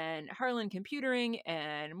and Harlan computering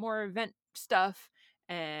and more vent stuff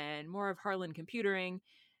and more of Harlan computering.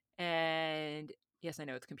 And yes, I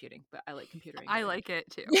know it's computing, but I like computering. I like it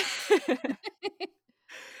too.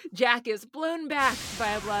 Jack is blown back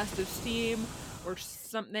by a blast of steam or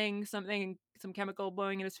something, some chemical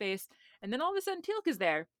blowing in his face. And then all of a sudden Teal'c is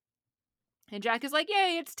there. And Jack is like,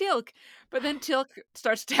 yay, it's Teal'c. But then Teal'c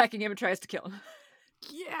starts attacking him and tries to kill him.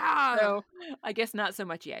 Yeah. So I guess not so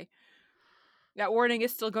much yay. That warning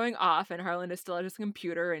is still going off, and Harlan is still at his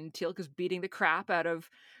computer, and Teal'c is beating the crap out of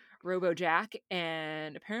Robo-Jack,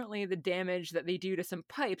 and apparently the damage that they do to some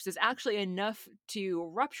pipes is actually enough to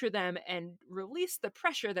rupture them and release the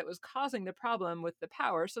pressure that was causing the problem with the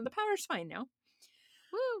power, so the power's fine now.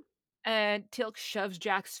 Woo! And Teal'c shoves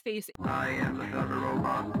Jack's face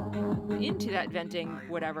into that venting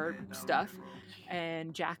whatever stuff,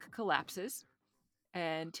 and Jack collapses.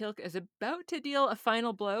 And Teal'c is about to deal a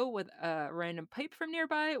final blow with a random pipe from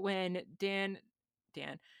nearby when Daniel,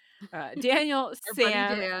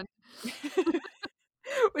 Sam,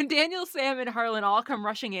 when Daniel, Sam, and Harlan all come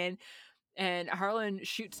rushing in, and Harlan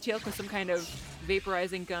shoots Teal'c with some kind of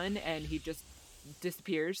vaporizing gun, and he just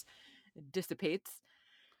dissipates.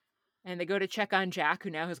 And they go to check on Jack, who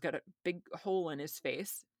now has got a big hole in his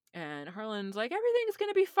face. And Harlan's like, everything's going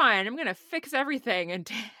to be fine. I'm going to fix everything.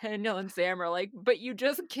 And Daniel and Sam are like, but you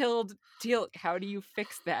just killed Teal'c. How do you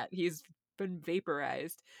fix that? He's been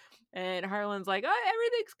vaporized. And Harlan's like, oh,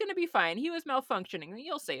 everything's going to be fine. He was malfunctioning.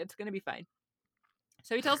 You'll see. It's going to be fine.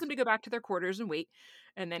 So he tells them to go back to their quarters and wait.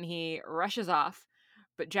 And then he rushes off.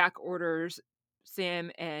 But Jack orders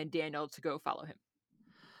Sam and Daniel to go follow him.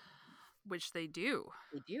 Which they do.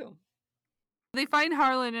 They do. They find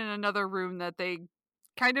Harlan in another room that they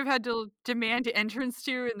kind of had to demand entrance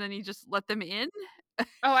to, and then he just let them in. Oh,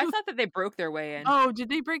 I thought that they broke their way in. Oh, did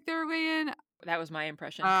they break their way in? That was my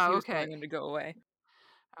impression. Oh, He was okay. telling them to go away.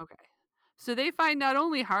 Okay. So they find not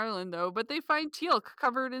only Harlan, though, but they find Teal'c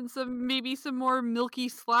covered in some more milky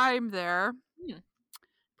slime there.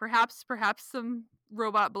 Perhaps some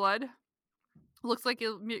robot blood. Looks like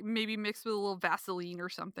it maybe mixed with a little Vaseline or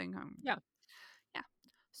something. Yeah.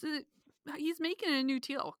 So he's making a new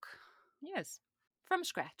Teal'c. Yes. From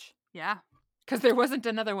scratch. Yeah. Because there wasn't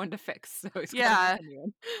another one to fix. So he's Yeah. got a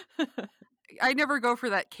new one. I never go for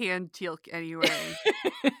that canned Teal'c anyway.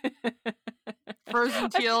 Frozen I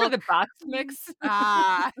prefer Teal'c. the box mix.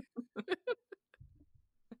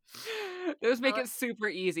 Those make it super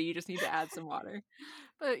easy. You just need to add some water.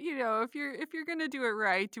 But if you're gonna do it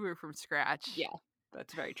right, do it from scratch. Yeah,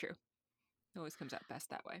 that's very true. It always comes out best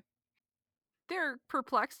that way. They're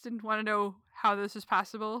perplexed and want to know how this is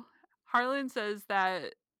possible. Harlan says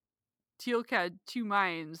that Teal'c had two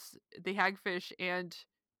minds, the hagfish and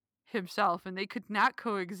himself, and they could not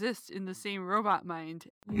coexist in the same robot mind.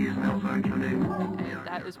 And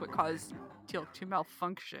that is what caused Teal'c to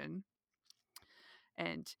malfunction.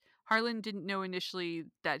 And Harlan didn't know initially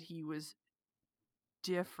that he was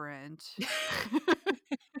different.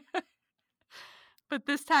 But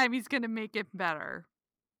this time he's going to make it better.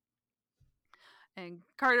 And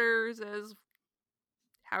Carter says,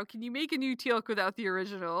 how can you make a new Teal'c without the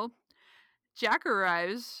original? Jack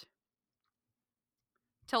arrives,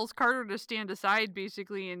 tells Carter to stand aside,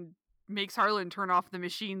 basically, and makes Harlan turn off the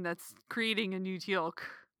machine that's creating a new Teal'c.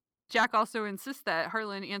 Jack also insists that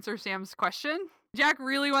Harlan answer Sam's question. Jack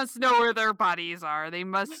really wants to know where their bodies are. They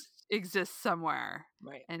must exist somewhere.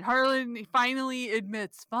 Right. And Harlan finally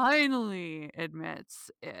admits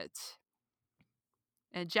it.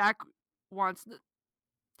 And Jack wants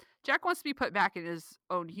to be put back in his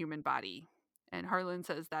own human body. And Harlan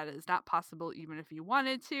says that is not possible even if he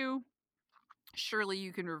wanted to. Surely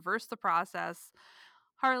you can reverse the process.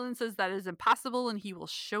 Harlan says that is impossible and he will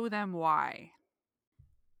show them why.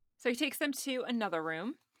 So he takes them to another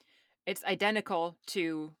room. It's identical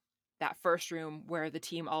to that first room where the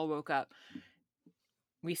team all woke up.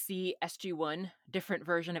 We see SG-1, different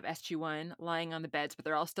version of SG-1, lying on the beds, but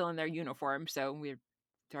they're all still in their uniform, so we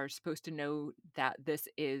are supposed to know that this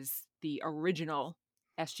is the original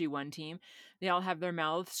SG-1 team. They all have their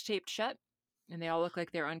mouths taped shut, and they all look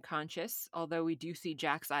like they're unconscious, although we do see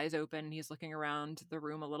Jack's eyes open. He's looking around the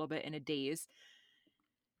room a little bit in a daze.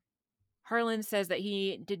 Harlan says that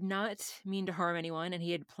he did not mean to harm anyone, and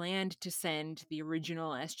he had planned to send the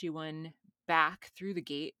original SG-1 back through the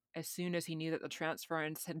gate as soon as he knew that the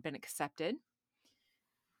transference had been accepted.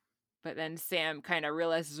 But then Sam kind of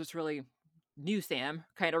realizes what's really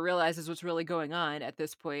going on at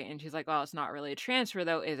this point, and she's like, well, it's not really a transfer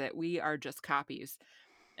though, is it? We are just copies.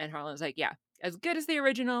 And Harlan's like, yeah, as good as the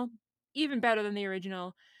original, even better than the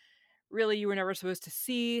original. Really, you were never supposed to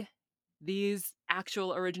see these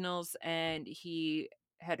actual originals, and he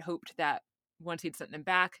had hoped that once he'd sent them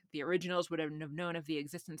back, the originals would have known of the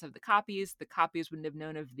existence of the copies wouldn't have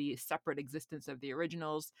known of the separate existence of the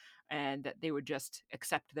originals, and that they would just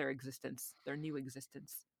accept their existence, their new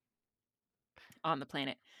existence on the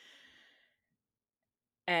planet.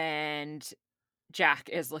 And Jack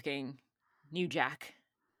is looking, new Jack.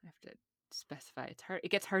 I have to specify. It's hard. It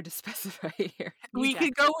gets hard to specify here. We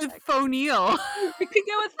could go with Fo-Neil. We could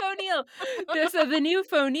go with Fo-Neil. So the new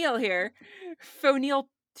Fo-Neil here, Fo-Neil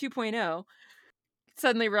 2.0,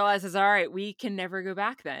 suddenly realizes, all right, we can never go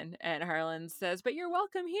back then. And Harlan says, but you're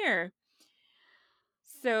welcome here.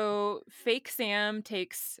 So fake Sam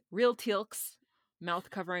takes real Teal'c's mouth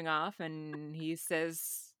covering off, and he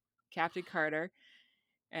says, Captain Carter,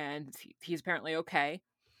 and he's apparently okay.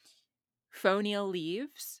 Fo-Neil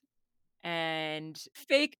leaves, and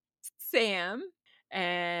fake Sam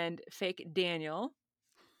and fake Daniel.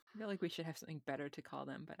 I feel like we should have something better to call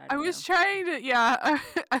them, but I was trying to,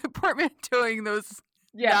 portmanteauing those.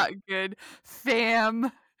 Yeah, not good.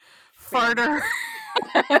 Farter.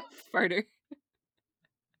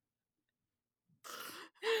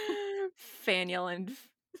 Faniel and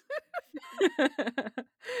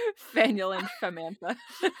Faniel and Famantha.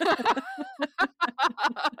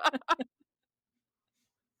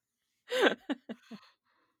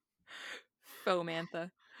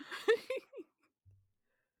 Fomantha.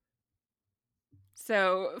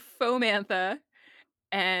 So Fomantha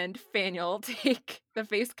and Faniel take the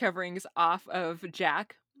face coverings off of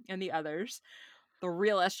Jack and the others. The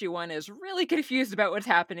real SG-1 is really confused about what's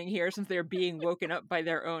happening here since they're being woken up by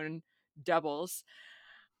their own doubles.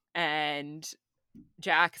 And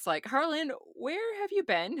Jack's like, Harlan, where have you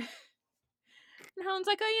been? And Harlan's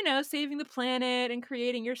like, oh, saving the planet and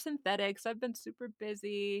creating your synthetics. I've been super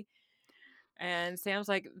busy. And Sam's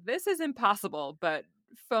like, this is impossible. But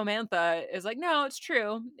Fomantha is like, no, it's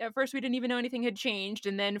true. At first, we didn't even know anything had changed.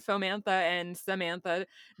 And then Fomantha and Samantha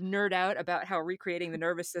nerd out about how recreating the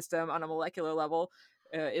nervous system on a molecular level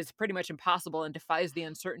is pretty much impossible and defies the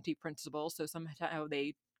uncertainty principle. So somehow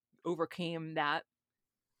they overcame that.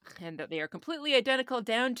 And that they are completely identical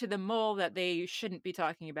down to the mole that they shouldn't be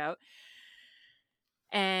talking about.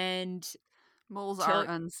 And Moles are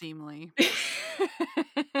unseemly.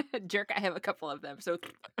 Jerk, I have a couple of them. So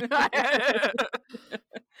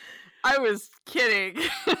I was kidding.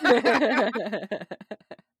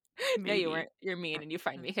 No, you weren't. You're mean and you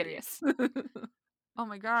find me hideous. Oh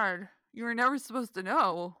my god. You were never supposed to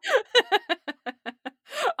know.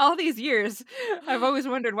 All these years, I've always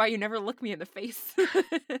wondered why you never look me in the face. It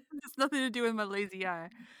has nothing to do with my lazy eye.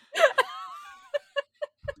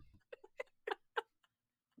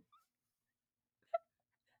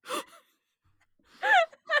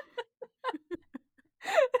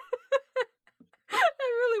 That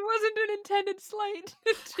really wasn't an intended slight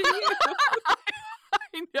to you.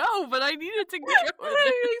 I know, but I needed to go with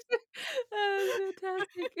it.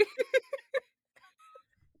 Fantastic.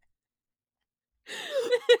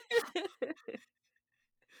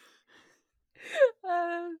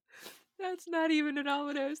 That's not even at all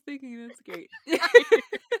what I was thinking. That's great.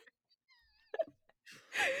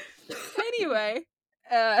 Anyway,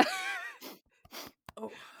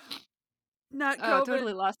 not COVID.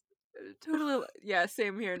 totally lost. Totally, yeah,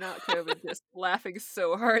 same here. Not COVID. Just laughing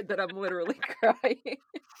so hard that I'm literally crying.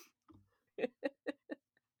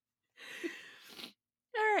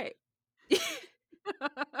 All right.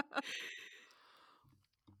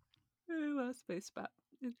 I lost my spot.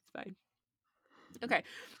 It's fine. Okay.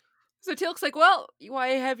 So Teal'c's like, well, why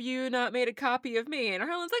have you not made a copy of me? And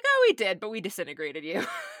Harlan's like, oh, we did, but we disintegrated you.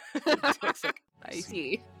 Teal'c's like, I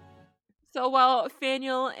see. So while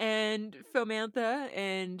Faniel and Fomantha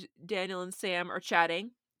and Daniel and Sam are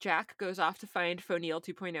chatting, Jack goes off to find Foniel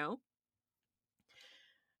 2.0.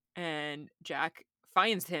 And Jack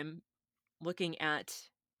finds him looking at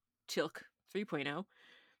Teal'c 3.0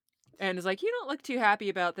 and is like, you don't look too happy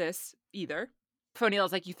about this either.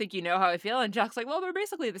 Foniel's like, you think you know how I feel? And Jack's like, well, we're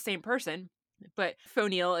basically the same person. But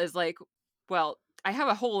Foniel is like, well, I have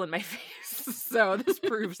a hole in my face, so this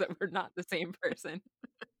proves that we're not the same person.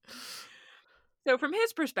 So from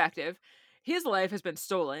his perspective, his life has been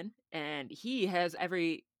stolen, and he has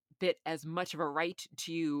every bit as much of a right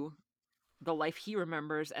to the life he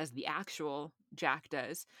remembers as the actual Jack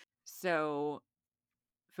does. So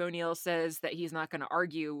Foniel says that he's not going to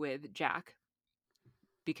argue with Jack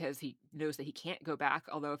because he knows that he can't go back,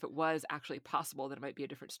 although if it was actually possible that it might be a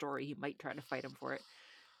different story, he might try to fight him for it.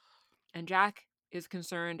 And Jack is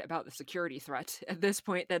concerned about the security threat at this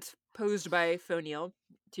point that's posed by Foniel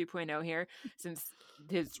 2.0 here, since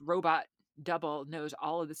his robot double knows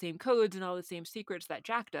all of the same codes and all the same secrets that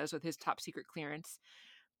Jack does with his top secret clearance.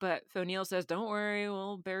 But Foniel says, don't worry,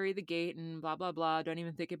 we'll bury the gate and blah, blah, blah. Don't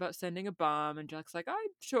even think about sending a bomb. And Jack's like, I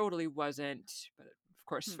totally wasn't. But of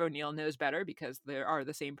course, Foniel knows better because they are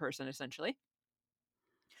the same person, essentially.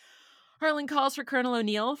 Harlan calls for Colonel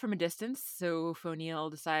O'Neill from a distance, so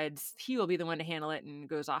Foniel decides he will be the one to handle it and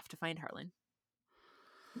goes off to find Harlan.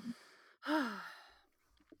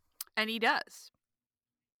 And he does.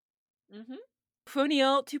 Mm-hmm.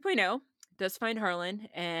 Foniel 2.0 does find Harlan,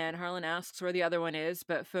 and Harlan asks where the other one is,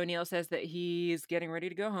 but Foniel says that he's getting ready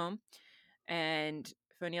to go home. And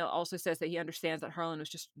Foniel also says that he understands that Harlan was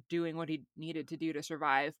just doing what he needed to do to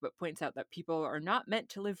survive, but points out that people are not meant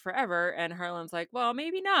to live forever. And Harlan's like, well,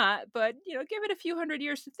 maybe not, but, give it a few hundred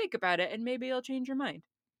years to think about it, and maybe you'll change your mind.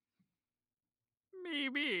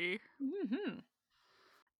 Maybe. Mm-hmm.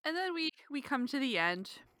 And then we come to the end.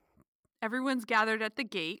 Everyone's gathered at the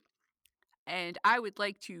gate. And I would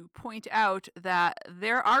like to point out that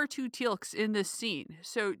there are 2 Teal'cs in this scene.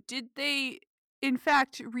 So did they, in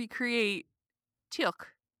fact, recreate Teal'c?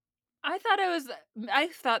 I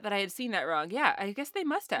thought that I had seen that wrong. Yeah, I guess they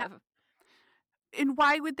must have. And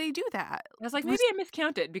why would they do that? I was like, Was- maybe I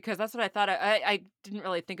miscounted because that's what I thought. I didn't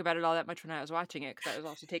really think about it all that much when I was watching it because I was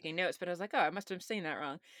also taking notes. But I was like, oh, I must have seen that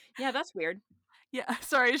wrong. Yeah, that's weird. Yeah,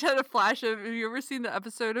 sorry, I just had a flash of. Have you ever seen the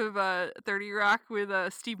episode of 30 Rock with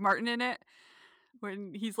Steve Martin in it?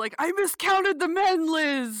 When he's like, "I miscounted the men,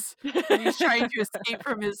 Liz," and he's trying to escape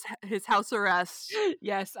from his house arrest.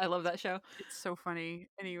 Yes, I love that show. It's so funny.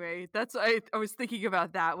 Anyway, that's I was thinking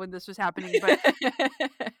about that when this was happening, but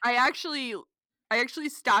I actually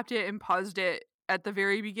stopped it and paused it at the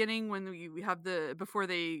very beginning when we have before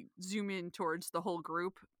they zoom in towards the whole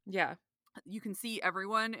group. Yeah. You can see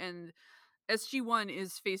everyone, and SG1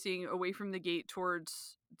 is facing away from the gate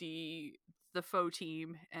towards the foe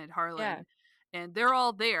team and Harlan. Yeah. And they're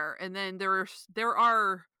all there, and then there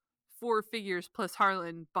are 4 figures plus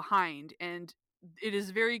Harlan behind, and it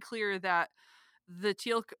is very clear that the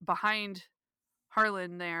Teal'c behind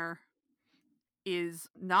Harlan there is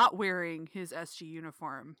not wearing his SG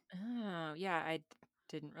uniform. Oh, yeah, I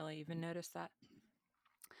didn't really even notice that.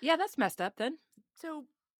 Yeah, that's messed up then. So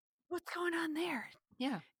what's going on there?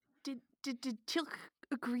 Yeah. Did Teal'c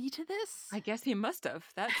agree to this? I guess he must have.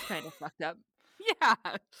 That's kind of fucked up. Yeah.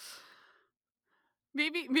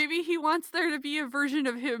 Maybe he wants there to be a version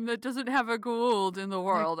of him that doesn't have a Goa'uld in the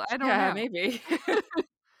world. I don't know. Maybe.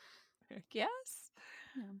 Yes.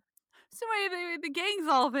 Yeah. So anyway, the gang's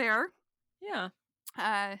all there Yeah.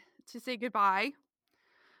 to say goodbye.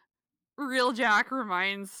 Real Jack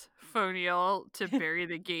reminds Foniel to bury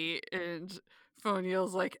the gate, and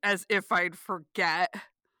Foniel's like, as if I'd forget.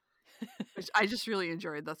 Which I just really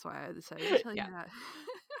enjoyed. That's why I decided to tell you that.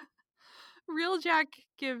 Real Jack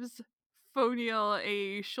gives Foniel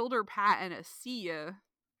a shoulder pat and a see ya,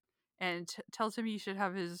 and tells him he should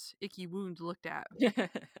have his icky wound looked at.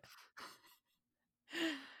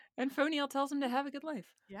 And Foniel tells him to have a good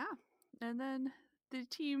life. Yeah. And then the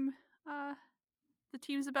team's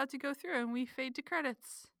about to go through, and we fade to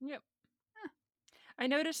credits. Yep. I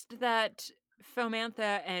noticed that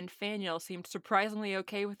Fomantha and Faniel seemed surprisingly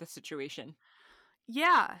okay with the situation.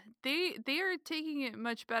 Yeah, they are taking it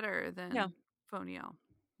much better than Yeah. Foniel.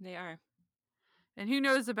 They are. And who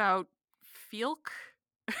knows about Feelk?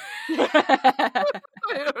 I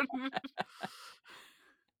don't know.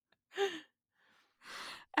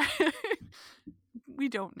 We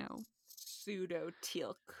don't know.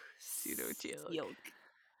 Pseudo-Teal'c. Pseudo-Teal'c.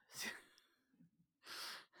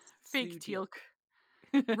 Fake Pseudo-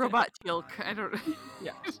 Teal'c. Robot Teal'c. I don't know.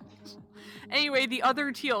 Yeah. Anyway, the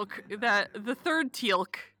other Teal'c, the third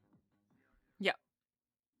Teal'c. Yeah.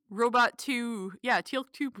 Robot 2. Yeah,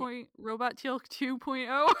 Teal'c 2. Robot Teal'c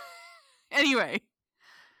 2.0. Anyway.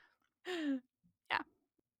 Yeah.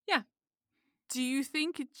 Yeah. Do you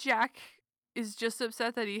think Jack is just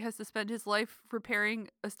upset that he has to spend his life repairing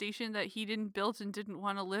a station that he didn't build and didn't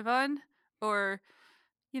want to live on? Or,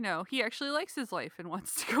 he actually likes his life and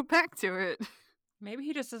wants to go back to it? Maybe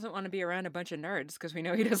he just doesn't want to be around a bunch of nerds because we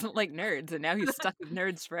know he doesn't like nerds, and now he's stuck with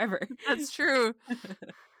nerds forever. That's true.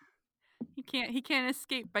 He can't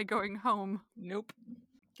escape by going home. Nope.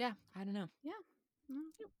 Yeah, I don't know. Yeah.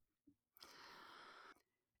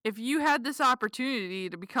 If you had this opportunity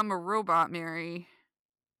to become a robot, Mary,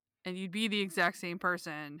 and you'd be the exact same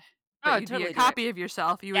person, but you'd totally be a copy of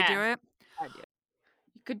yourself, you would do Yeah. it? I'd do it.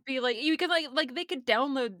 You could be like, they could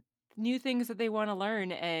download new things that they want to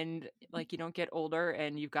learn, and like you don't get older,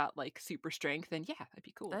 and you've got like super strength, and yeah, that'd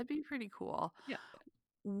be cool. That'd be pretty cool. Yeah.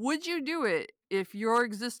 Would you do it if your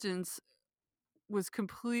existence was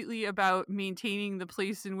completely about maintaining the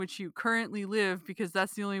place in which you currently live, because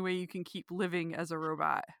that's the only way you can keep living as a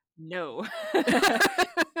robot? No.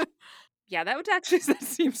 Yeah, that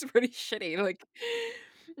seems pretty shitty. Like,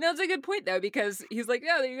 that's a good point though, because he's like,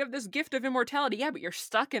 yeah, you have this gift of immortality. Yeah, but you're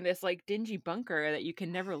stuck in this like dingy bunker that you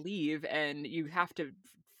can never leave, and you have to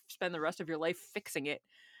spend the rest of your life fixing it,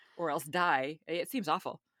 or else die. It seems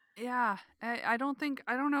awful. Yeah, I don't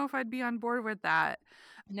know if I'd be on board with that.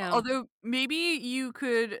 No. Although maybe you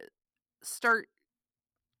could start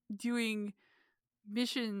doing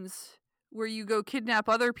missions where you go kidnap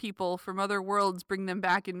other people from other worlds, bring them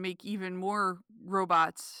back, and make even more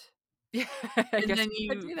robots. Yeah, I guess then you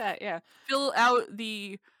could do that. Yeah. Fill out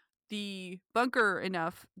the bunker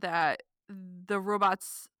enough that the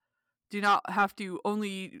robots do not have to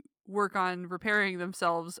only work on repairing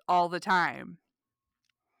themselves all the time.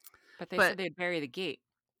 But they said they'd bury the gate.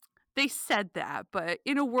 They said that, but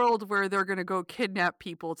in a world where they're going to go kidnap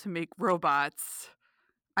people to make robots,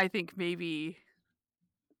 I think maybe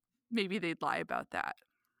they'd lie about that.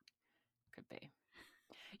 Could be.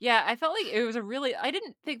 Yeah, I felt like it was I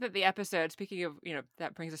didn't think that the episode, speaking of,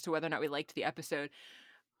 that brings us to whether or not we liked the episode.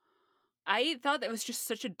 I thought that was just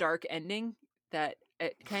such a dark ending that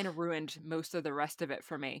it kind of ruined most of the rest of it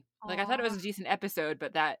for me. Like, I thought it was a decent episode,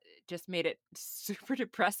 but that just made it super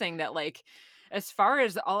depressing that, like, as far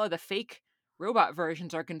as all of the fake robot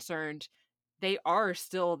versions are concerned, they are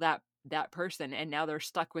still that person, and now they're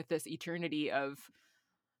stuck with this eternity of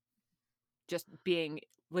just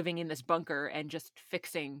living in this bunker and just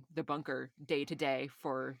fixing the bunker day to day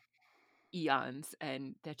for eons,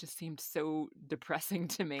 and that just seemed so depressing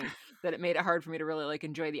to me that it made it hard for me to really like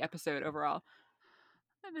enjoy the episode overall.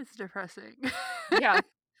 That is depressing. Yeah.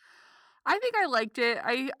 I think I liked it.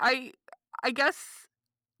 I guess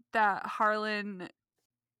that Harlan,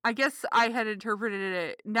 I guess I had interpreted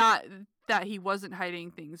it not that he wasn't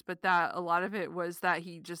hiding things, but that a lot of it was that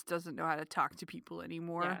he just doesn't know how to talk to people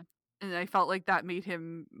anymore. Yeah. And I felt like that made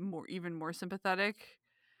him even more sympathetic.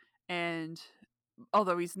 And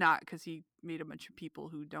although he's not, because he made a bunch of people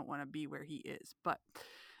who don't want to be where he is, but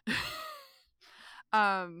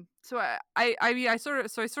so I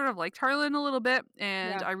sort of liked Harlan a little bit,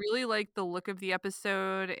 and Yeah. I really liked the look of the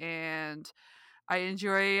episode, and I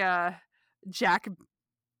enjoy Jack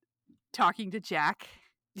talking to Jack.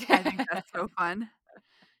 I think that's so fun.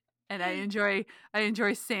 And I enjoy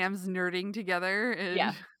Sam's nerding together, and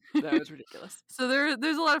Yeah. That was ridiculous. so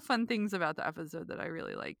there's a lot of fun things about the episode that I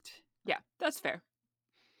really liked. Yeah, that's fair.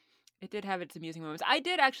 It did have its amusing moments. I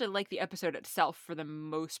did actually like the episode itself for the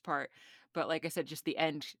most part, but like I said, just the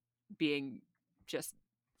end being just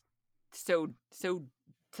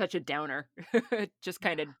such a downer. It just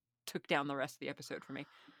kind of took down the rest of the episode for me.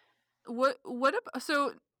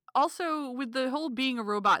 So also with the whole being a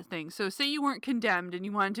robot thing, so say you weren't condemned and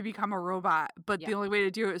you wanted to become a robot, but the Yeah. only way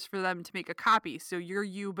to do it is for them to make a copy. So you're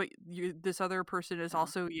you, but this other person is Oh.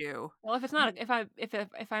 also you. Well, if it's not,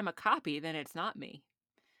 if I'm a copy, then it's not me.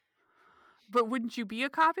 But wouldn't you be a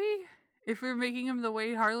copy if we're making him the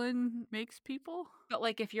way Harlan makes people? But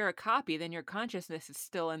like, if you're a copy, then your consciousness is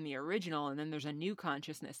still in the original, and then there's a new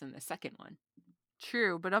consciousness in the second one.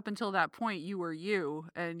 True, but up until that point, you were you,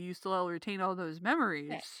 and you still retain all those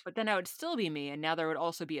memories. Yeah. But then I would still be me, and now there would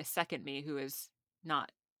also be a second me who is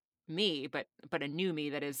not me, but a new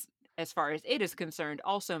me that is, as far as it is concerned,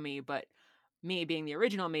 also me, but me being the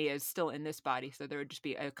original me is still in this body. So there would just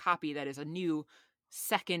be a copy that is a new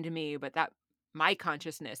second me, but that my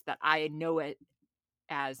consciousness that I know it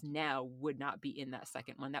as now would not be in that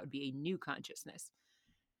second one. That would be a new consciousness.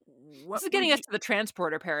 This is getting us to the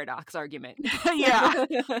transporter paradox argument. Yeah.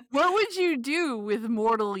 What would you do with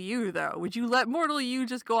mortal you, though? Would you let mortal you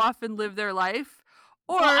just go off and live their life?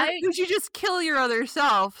 Or would you just kill your other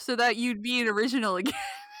self so that you'd be an original again?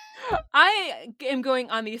 I am going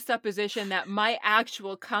on the supposition that my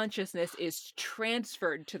actual consciousness is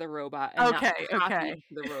transferred to the robot and not copied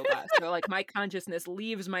to the robot. So, like, my consciousness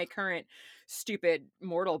leaves my current stupid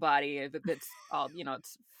mortal body that's all,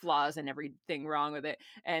 it's flaws and everything wrong with it.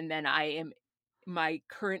 And then my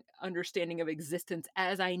current understanding of existence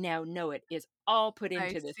as I now know it is all put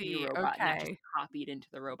into this new robot, not just copied into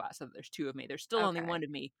the robot. So there's two of me. There's still only one of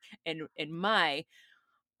me. And in my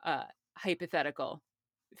hypothetical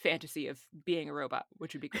fantasy of being a robot,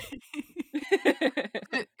 which would be great.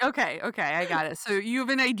 Okay, I got it. So you have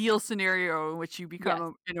an ideal scenario in which you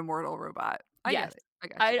become an immortal robot. I get it.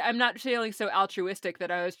 I'm not feeling so altruistic that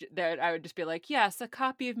I would just be like, yes, a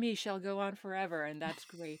copy of me shall go on forever, and that's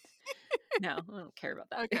great. No, I don't care about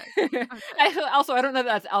that. Okay. I don't know that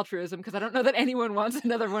that's altruism, because I don't know that anyone wants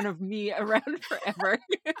another one of me around forever.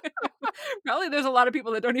 Probably there's a lot of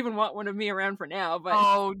people that don't even want one of me around for now. But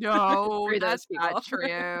oh no, that's not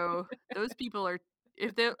true. Those people are.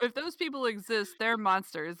 If those people exist, they're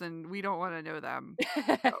monsters, and we don't want to know them.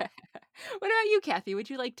 So. What about you, Kathy? Would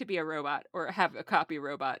you like to be a robot, or have a copy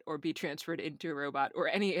robot, or be transferred into a robot, or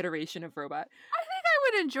any iteration of robot? I think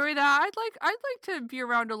I would enjoy that. I'd like to be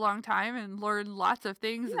around a long time and learn lots of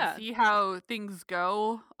things and see how things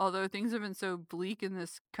go. Although things have been so bleak in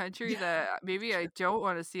this country that maybe I don't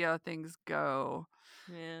want to see how things go.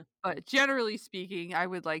 Yeah. But generally speaking, I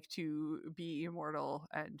would like to be immortal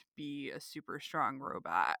and be a super strong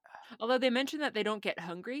robot. Although they mentioned that they don't get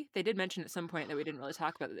hungry. They did mention at some point that we didn't really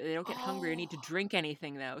talk about that they don't get hungry or need to drink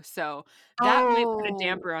anything, though. So that might put a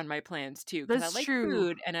damper on my plans, too. Because I like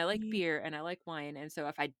food, and I like beer, and I like wine. And so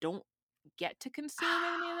if I don't get to consume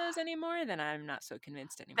any of those anymore, then I'm not so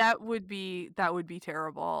convinced anymore. That would be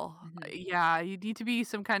terrible. Mm-hmm. Yeah, you need to be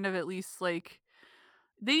some kind of, at least, like...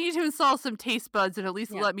 They need to install some taste buds and at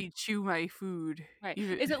least let me chew my food. Right.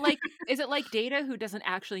 Is it like Data, who doesn't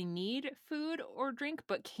actually need food or drink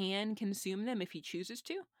but can consume them if he chooses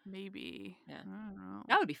to? Maybe. Yeah. I don't know.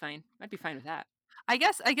 That would be fine. I'd be fine with that. I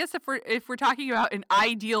guess if we're talking about an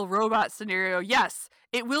ideal robot scenario, yes,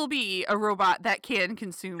 it will be a robot that can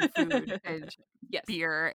consume food and Yes.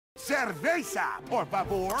 beer. Cerveza, por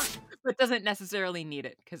favor. But doesn't necessarily need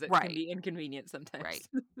it because it Right. can be inconvenient sometimes. Right.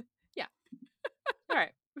 Yeah. All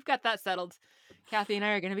right. We've got that settled. Kathy and I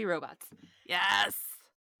are going to be robots. Yes.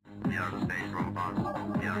 We are space robots.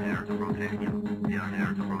 We are here to protect you. We are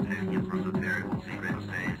here to protect you from the terrible secret of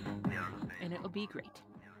space. We are the space And it will be great.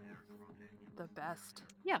 The best.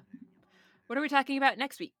 What are we talking about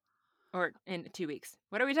next week? Or in 2 weeks?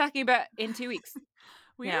 What are we talking about in 2 weeks?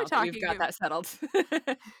 We now are that talking. we've got that settled.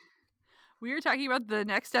 We are talking about the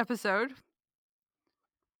next episode.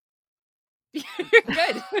 You're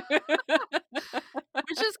good.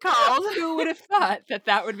 Which is called. Who would have thought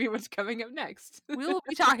that would be what's coming up next? We will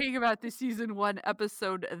be talking about the season 1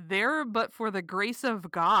 episode There But For the Grace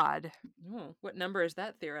of God. Oh, what number is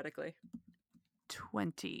that theoretically?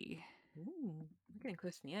 20. Ooh, we're getting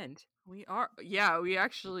close to the end. We are. Yeah, we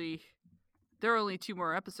actually. There are only 2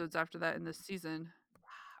 more episodes after that in this season.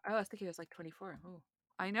 Oh, I was thinking it was like 24. Oh.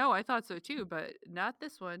 I know, I thought so too, but not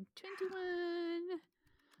this one. 21.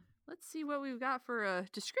 Let's see what we've got for a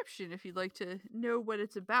description if you'd like to know what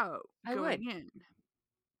it's about I going would. in.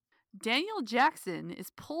 Daniel Jackson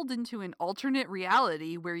is pulled into an alternate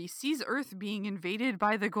reality where he sees Earth being invaded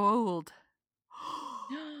by the Goa'uld.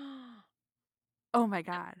 Oh my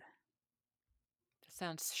god. That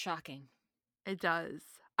sounds shocking. It does.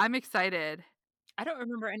 I'm excited. I don't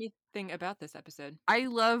remember anything about this episode. I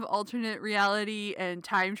love alternate reality and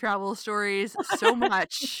time travel stories so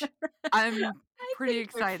much. I'm I pretty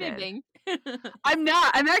think you're excited. fibbing. I'm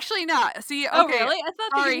not. I'm actually not. See, okay. Oh, really? I thought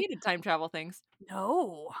that sorry. you hated time travel things.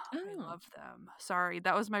 No. I Oh. love them. Sorry.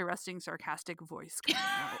 That was my resting sarcastic voice coming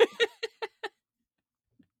out.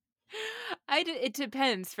 It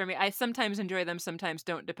depends for me. I sometimes enjoy them, sometimes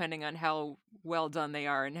don't, depending on how well done they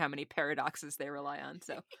are and how many paradoxes they rely on.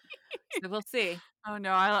 So we'll see. Oh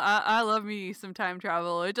no, I love me some time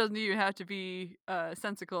travel. It doesn't even have to be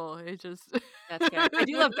sensical. It just That's good. I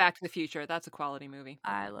do love Back to the Future. That's a quality movie.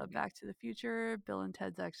 I love Back to the Future, Bill and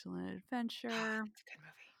Ted's Excellent Adventure. It's a good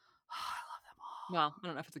movie. Oh, I love them all. Well, I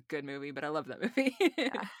don't know if it's a good movie, but I love that movie.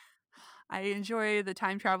 Yeah. I enjoy the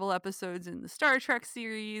time travel episodes in the Star Trek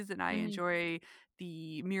series, and I enjoy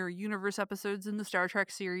the Mirror Universe episodes in the Star Trek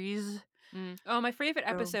series. Oh, my favorite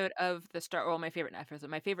So- episode of my favorite episode,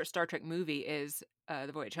 my favorite Star Trek movie is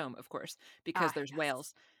The Voyage Home, of course, because there's yes.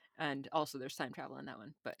 whales, and also there's time travel in that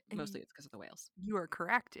one, but And mostly it's because of the whales. You are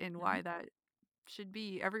correct in why that should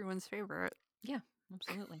be everyone's favorite.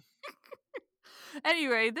 Absolutely.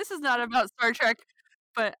 Anyway, this is not about Star Trek,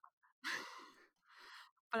 but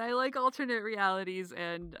I like alternate realities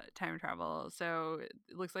and time travel. So it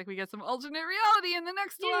looks like we get some alternate reality in the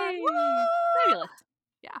next one. Yay! Woo! Fabulous.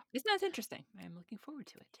 Yeah. It sounds interesting. I'm looking forward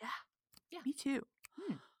to it. Yeah. Me too.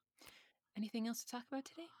 Anything else to talk about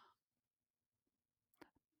today?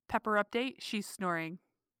 Pepper update. She's snoring.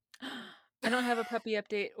 I don't have a puppy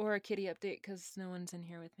update or a kitty update because no one's in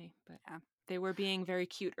here with me, but Yeah. they were being very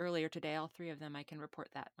cute earlier today. All 3 of them. I can report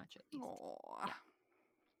that much at least. Aw.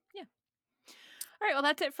 All right, well,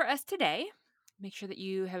 that's it for us today. Make sure that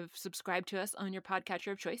you have subscribed to us on your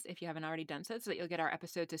podcatcher of choice if you haven't already done so that you'll get our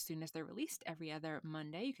episodes as soon as they're released every other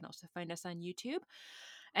Monday. You can also find us on YouTube.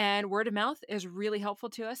 And word of mouth is really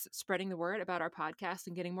helpful to us, spreading the word about our podcast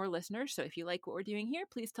and getting more listeners. So if you like what we're doing here,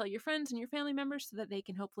 please tell your friends and your family members so that they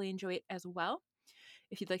can hopefully enjoy it as well.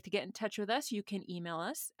 If you'd like to get in touch with us, you can email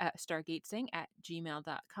us at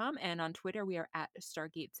stargatesing@gmail.com. And on Twitter, we are at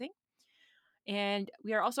stargatesing. And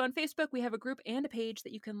we are also on Facebook. We have a group and a page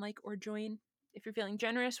that you can like or join. If you're feeling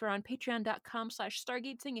generous, we're on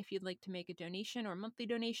patreon.com/stargatesing if you'd like to make a donation or monthly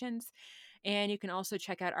donations. And you can also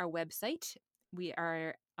check out our website.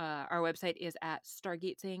 Our website is at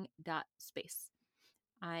stargatesing.space.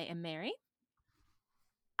 I am Mary.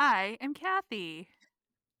 I am Kathy.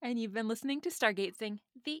 And you've been listening to Stargatesing,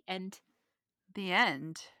 the end. The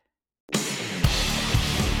end.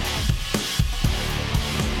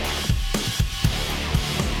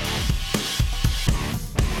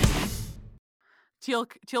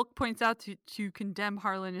 Teal'c points out to condemn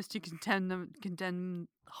Harlan is to condemn.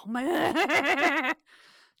 Oh my!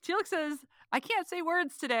 Teal'c says, "I can't say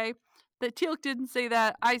words today." That Teal'c didn't say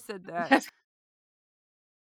that. I said that.